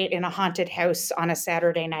negotiate in a haunted house on a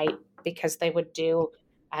Saturday night, because they would do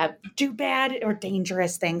bad or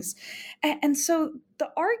dangerous things. And so the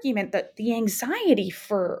argument, that the anxiety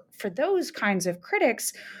for those kinds of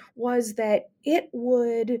critics was that it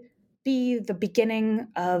would be the beginning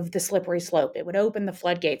of the slippery slope. It would open the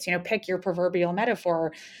floodgates, pick your proverbial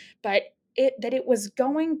metaphor, but that it was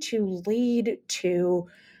going to lead to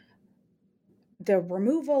the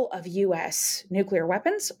removal of U.S. nuclear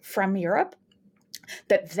weapons from Europe,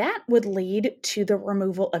 that would lead to the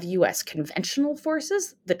removal of U.S. conventional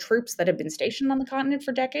forces, the troops that have been stationed on the continent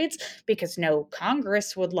for decades, because no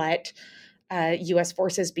Congress would let U.S.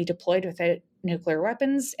 forces be deployed without nuclear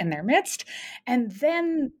weapons in their midst, and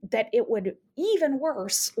then that it would, even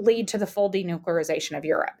worse, lead to the full denuclearization of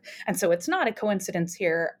Europe. And so it's not a coincidence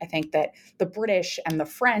here, I think, that the British and the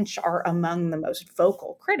French are among the most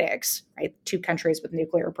vocal critics, right? Two countries with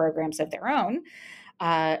nuclear programs of their own,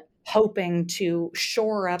 hoping to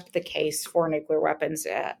shore up the case for nuclear weapons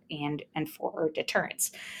and for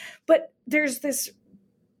deterrence. But there's this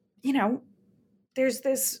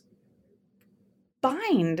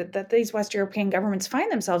bind that these West European governments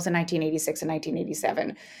find themselves in 1986 and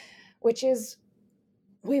 1987, which is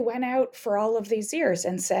we went out for all of these years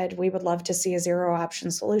and said we would love to see a zero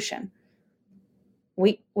option solution.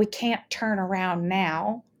 We can't turn around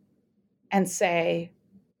now and say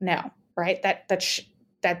no, right?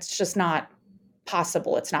 That's just not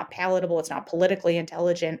possible. It's not palatable. It's not politically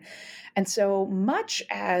intelligent. And so much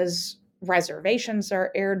as reservations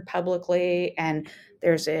are aired publicly and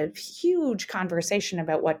there's a huge conversation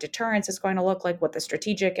about what deterrence is going to look like, what the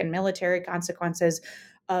strategic and military consequences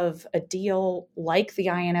of a deal like the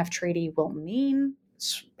INF Treaty will mean.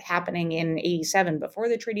 It's happening in 87 before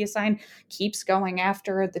the treaty is signed, keeps going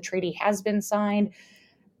after the treaty has been signed.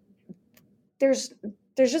 There's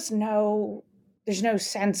just no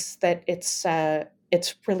sense that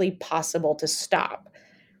it's really possible to stop.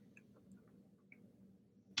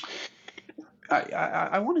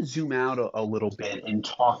 I want to zoom out a little bit and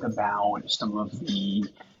talk about some of the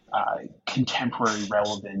contemporary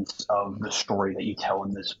relevance of the story that you tell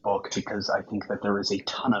in this book, because I think that there is a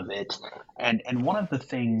ton of it. And one of the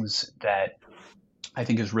things that I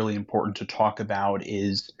think is really important to talk about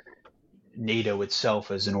is NATO itself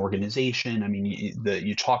as an organization. I mean,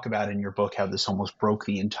 you talk about in your book how this almost broke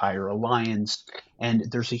the entire alliance. And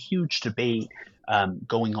there's a huge debate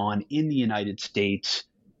going on in the United States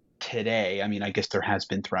today. I mean, I guess there has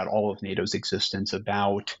been throughout all of NATO's existence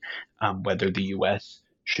about whether the U.S.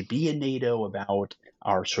 should be in NATO, about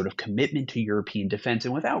our sort of commitment to European defense.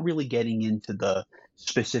 And without really getting into the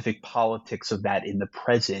specific politics of that in the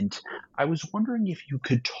present, I was wondering if you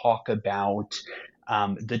could talk about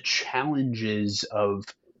the challenges of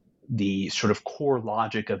the sort of core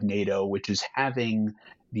logic of NATO, which is having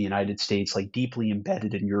the United States like deeply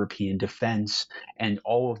embedded in European defense, and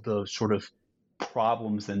all of the sort of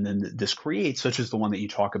problems and then this creates, such as the one that you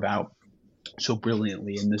talk about so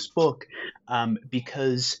brilliantly in this book,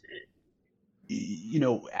 because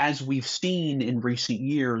as we've seen in recent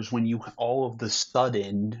years, when you all of the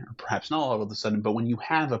sudden, or perhaps not all of the sudden, but when you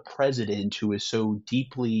have a president who is so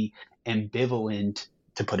deeply ambivalent,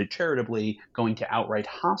 to put it charitably, going to outright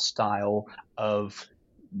hostile of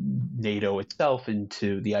NATO itself and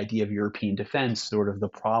to the idea of European defense, sort of the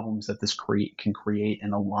problems that this can create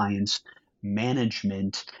in alliance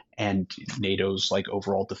management and NATO's like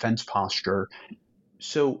overall defense posture.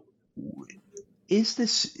 So is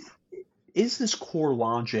this core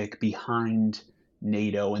logic behind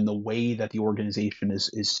NATO and the way that the organization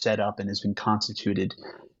is set up and has been constituted,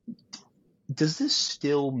 does this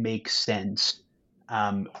still make sense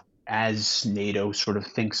as NATO sort of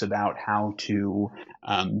thinks about how to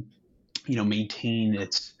maintain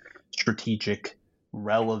its strategic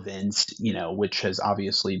relevance, which has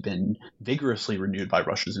obviously been vigorously renewed by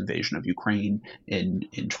Russia's invasion of Ukraine in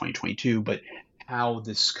 2022, but how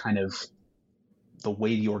this kind of the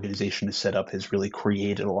way the organization is set up has really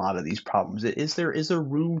created a lot of these problems. Is there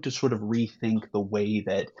room to sort of rethink the way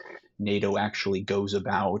that NATO actually goes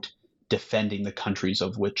about defending the countries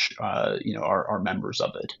of which are members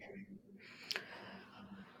of it?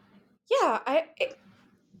 Yeah,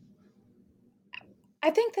 I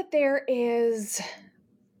think that there is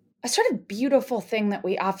a sort of beautiful thing that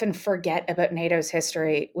we often forget about NATO's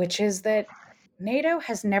history, which is that NATO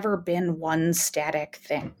has never been one static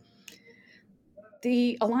thing.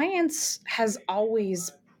 The alliance has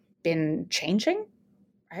always been changing,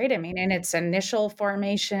 right? I mean, in its initial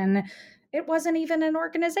formation, it wasn't even an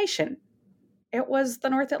organization. It was the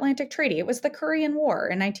North Atlantic Treaty. It was the Korean War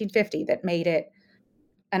in 1950 that made it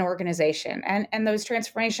an organization. And those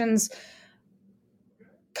transformations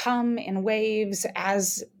come in waves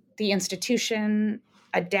as the institution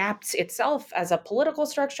adapts itself as a political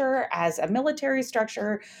structure, as a military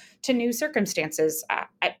structure to new circumstances.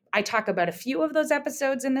 I talk about a few of those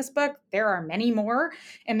episodes in this book. There are many more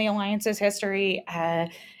in the alliance's history.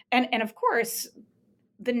 And of course,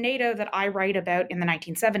 the NATO that I write about in the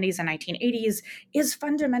 1970s and 1980s is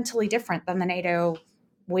fundamentally different than the NATO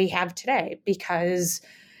we have today, because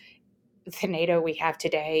the NATO we have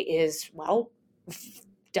today is,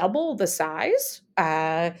 double the size,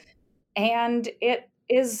 and it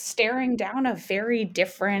is staring down a very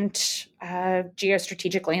different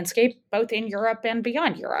geostrategic landscape, both in Europe and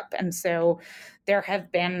beyond Europe. And so there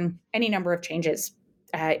have been any number of changes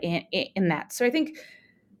in that. So I think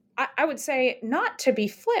I would say, not to be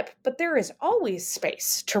flip, but there is always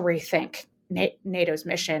space to rethink NATO's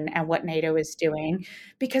mission and what NATO is doing,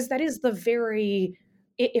 because that is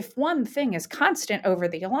if one thing is constant over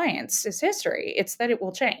the alliance's history, it's that it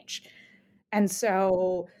will change. And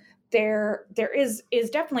so there is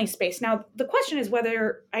definitely space. Now, the question is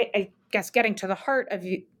whether, I guess, getting to the heart of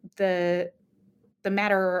the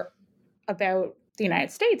matter about the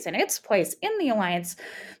United States and its place in the alliance,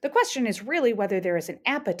 the question is really whether there is an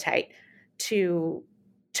appetite to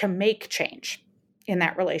to make change in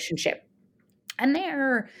that relationship. And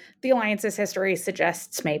there, the alliance's history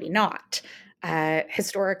suggests maybe not.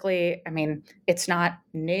 Historically, I mean, it's not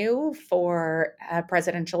new for a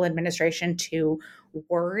presidential administration to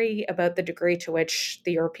worry about the degree to which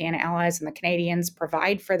the European allies and the Canadians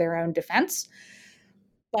provide for their own defense.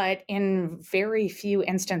 But in very few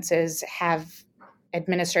instances have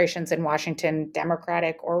administrations in Washington,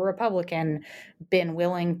 Democratic or Republican, been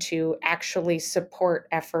willing to actually support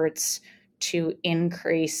efforts to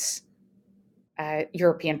increase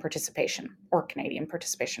European participation or Canadian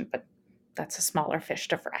participation, but that's a smaller fish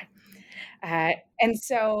to fry. And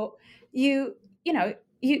so you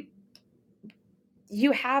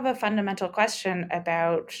have a fundamental question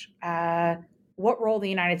about what role the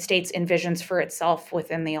United States envisions for itself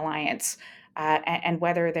within the alliance, and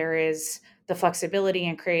whether there is the flexibility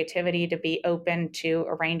and creativity to be open to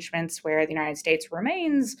arrangements where the United States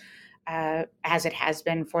remains, as it has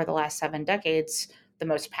been for the last 7 decades, the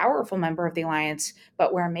most powerful member of the alliance,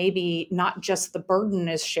 but where maybe not just the burden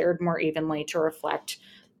is shared more evenly to reflect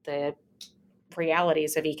the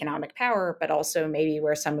realities of economic power, but also maybe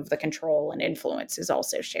where some of the control and influence is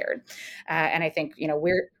also shared. And I think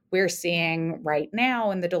we're seeing right now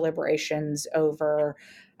in the deliberations over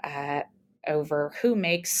who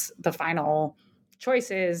makes the final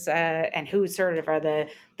choices and who sort of are the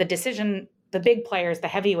big players, the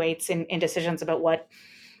heavyweights in decisions about what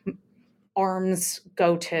arms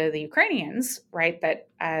go to the Ukrainians, right? That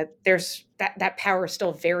there's that power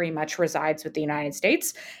still very much resides with the United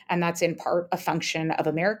States, and that's in part a function of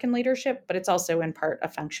American leadership, but it's also in part a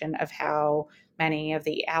function of how many of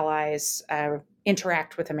the allies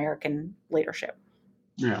interact with American leadership.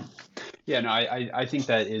 No, I think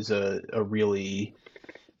that is a really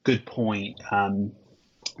good point.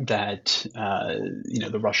 That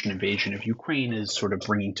the Russian invasion of Ukraine is sort of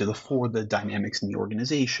bringing to the fore the dynamics in the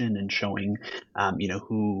organization and showing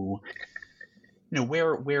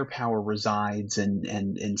where power resides, and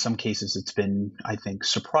in some cases it's been, I think,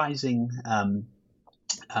 surprising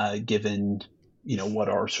given what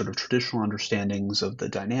our sort of traditional understandings of the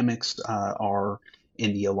dynamics are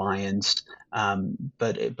in the alliance,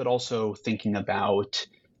 but also thinking about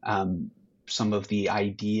some of the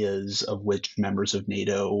ideas of which members of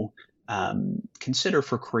NATO consider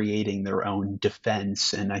for creating their own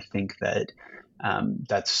defense. And I think that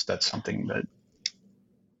that's something that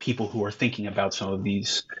people who are thinking about some of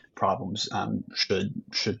these problems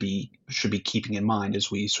should be keeping in mind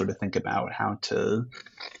as we sort of think about how to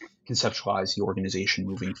conceptualize the organization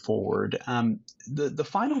moving forward. The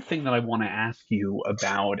final thing that I want to ask you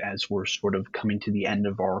about as we're sort of coming to the end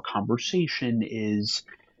of our conversation is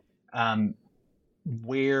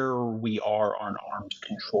where we are on arms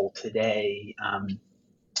control today.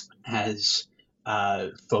 As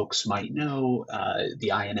folks might know,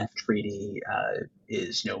 the INF Treaty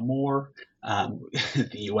is no more. The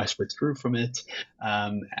U.S. withdrew from it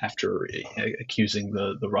after accusing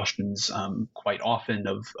the Russians quite often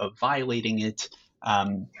of violating it.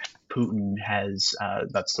 Putin has,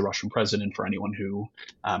 that's the Russian president, for anyone who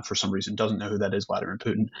for some reason doesn't know who that is, Vladimir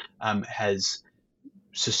Putin, has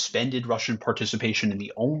suspended Russian participation in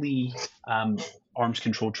the only arms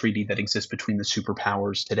control treaty that exists between the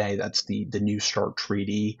superpowers today. That's the New START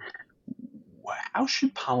treaty. How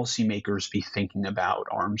should policymakers be thinking about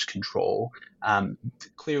arms control?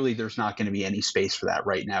 Clearly, there's not going to be any space for that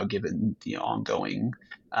right now, given the ongoing,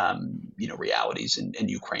 realities in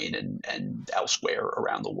Ukraine and elsewhere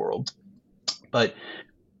around the world. But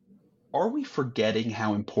are we forgetting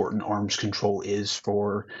how important arms control is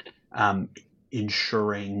for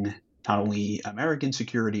ensuring not only American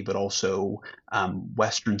security, but also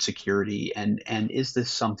Western security? And is this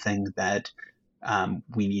something that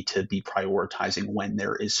we need to be prioritizing when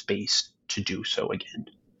there is space to do so again?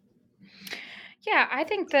 Yeah, I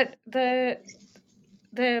think that the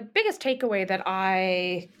biggest takeaway that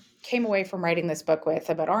I came away from writing this book with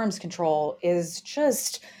about arms control is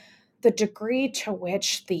just the degree to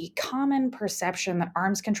which the common perception that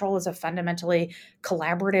arms control is a fundamentally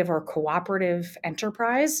collaborative or cooperative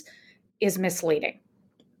enterprise is misleading.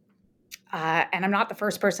 And I'm not the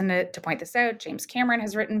first person to point this out. James Cameron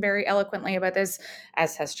has written very eloquently about this,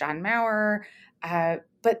 as has John Maurer.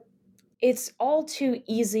 But it's all too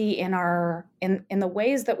easy in the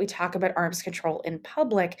ways that we talk about arms control in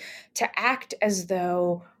public to act as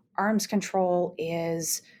though arms control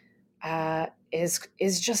is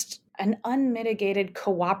just an unmitigated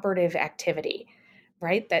cooperative activity,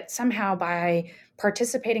 right? That somehow by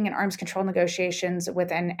participating in arms control negotiations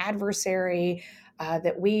with an adversary,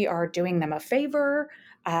 that we are doing them a favor,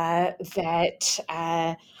 or that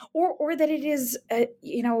it is,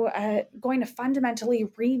 going to fundamentally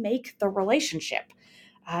remake the relationship,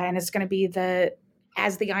 and it's going to be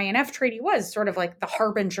as the INF Treaty was, sort of like the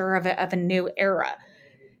harbinger of a new era.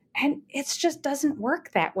 And it just doesn't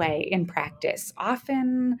work that way in practice.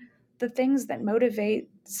 Often the things that motivate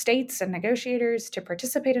states and negotiators to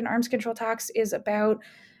participate in arms control talks is about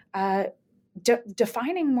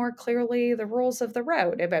defining more clearly the rules of the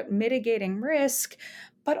road, about mitigating risk,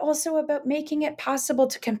 but also about making it possible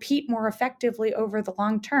to compete more effectively over the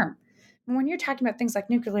long term. And when you're talking about things like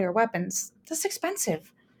nuclear weapons, that's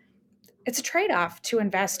expensive. It's a trade-off to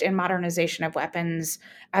invest in modernization of weapons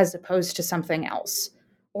as opposed to something else,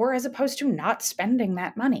 or as opposed to not spending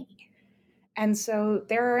that money. And so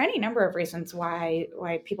there are any number of reasons why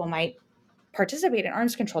people might participate in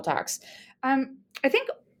arms control talks. I think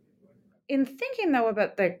in thinking, though,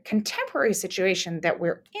 about the contemporary situation that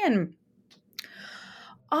we're in,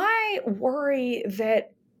 I worry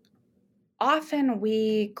that often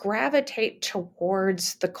we gravitate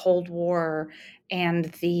towards the Cold War and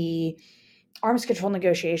the arms control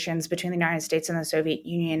negotiations between the United States and the Soviet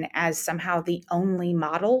Union as somehow the only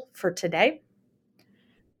model for today.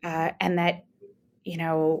 And that,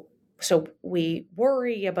 so we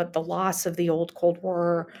worry about the loss of the old Cold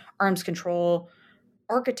War arms control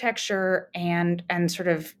architecture and sort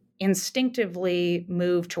of instinctively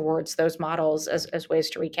move towards those models as ways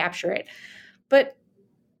to recapture it. But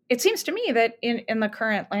it seems to me that in the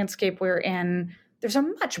current landscape we're in, there's a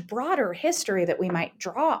much broader history that we might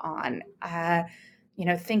draw on,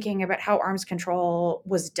 thinking about how arms control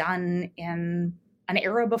was done in an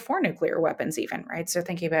era before nuclear weapons even, right? So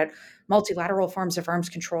thinking about multilateral forms of arms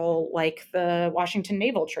control like the Washington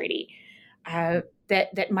Naval Treaty,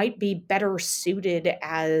 that might be better suited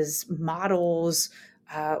as models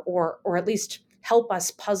or at least help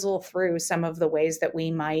us puzzle through some of the ways that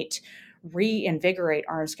we might reinvigorate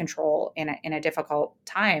arms control in a difficult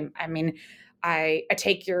time. I mean, I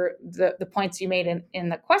take the points you made in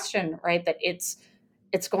the question, right? That it's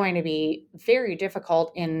going to be very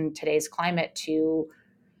difficult in today's climate to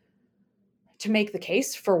make the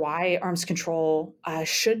case for why arms control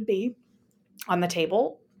should be on the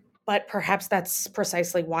table. But perhaps that's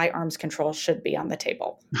precisely why arms control should be on the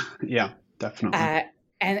table. Yeah, definitely.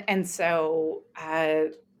 And so,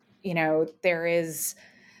 there is,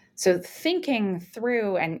 so thinking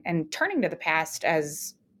through and turning to the past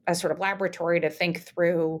as a sort of laboratory to think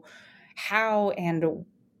through how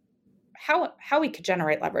we could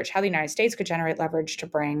generate leverage, how the United States could generate leverage to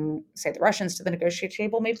bring, say, the Russians to the negotiating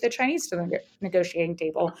table, maybe the Chinese to the negotiating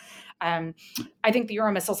table. I think the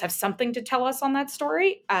Euromissiles have something to tell us on that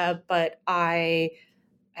story, but I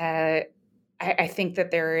think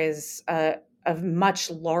that there is a much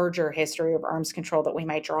larger history of arms control that we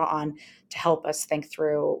might draw on to help us think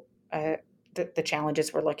through the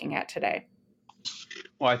challenges we're looking at today.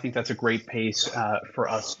 Well, I think that's a great pace for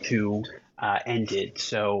us to end it.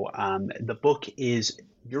 So the book is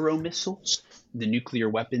Euromissiles, the Nuclear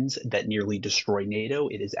Weapons That Nearly Destroy NATO.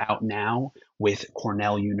 It is out now with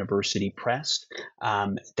Cornell University Press.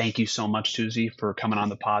 Thank you so much, Susie, for coming on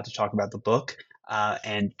the pod to talk about the book.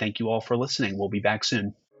 And thank you all for listening. We'll be back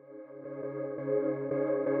soon.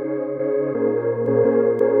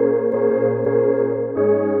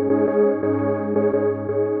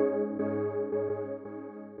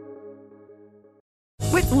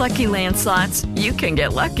 With Lucky Land Slots, you can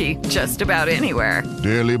get lucky just about anywhere.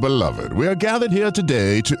 Dearly beloved, we are gathered here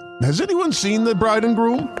today to... Has anyone seen the bride and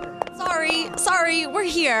groom? Sorry, we're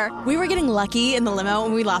here. We were getting lucky in the limo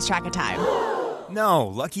and we lost track of time. No,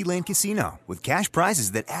 Lucky Land Casino, with cash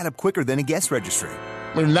prizes that add up quicker than a guest registry.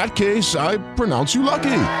 In that case, I pronounce you lucky.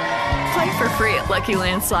 Play for free at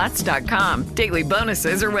LuckyLandSlots.com. Daily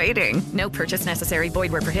bonuses are waiting. No purchase necessary.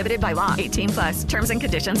 Void where prohibited by law. 18+. Terms and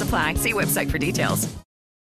conditions apply. See website for details.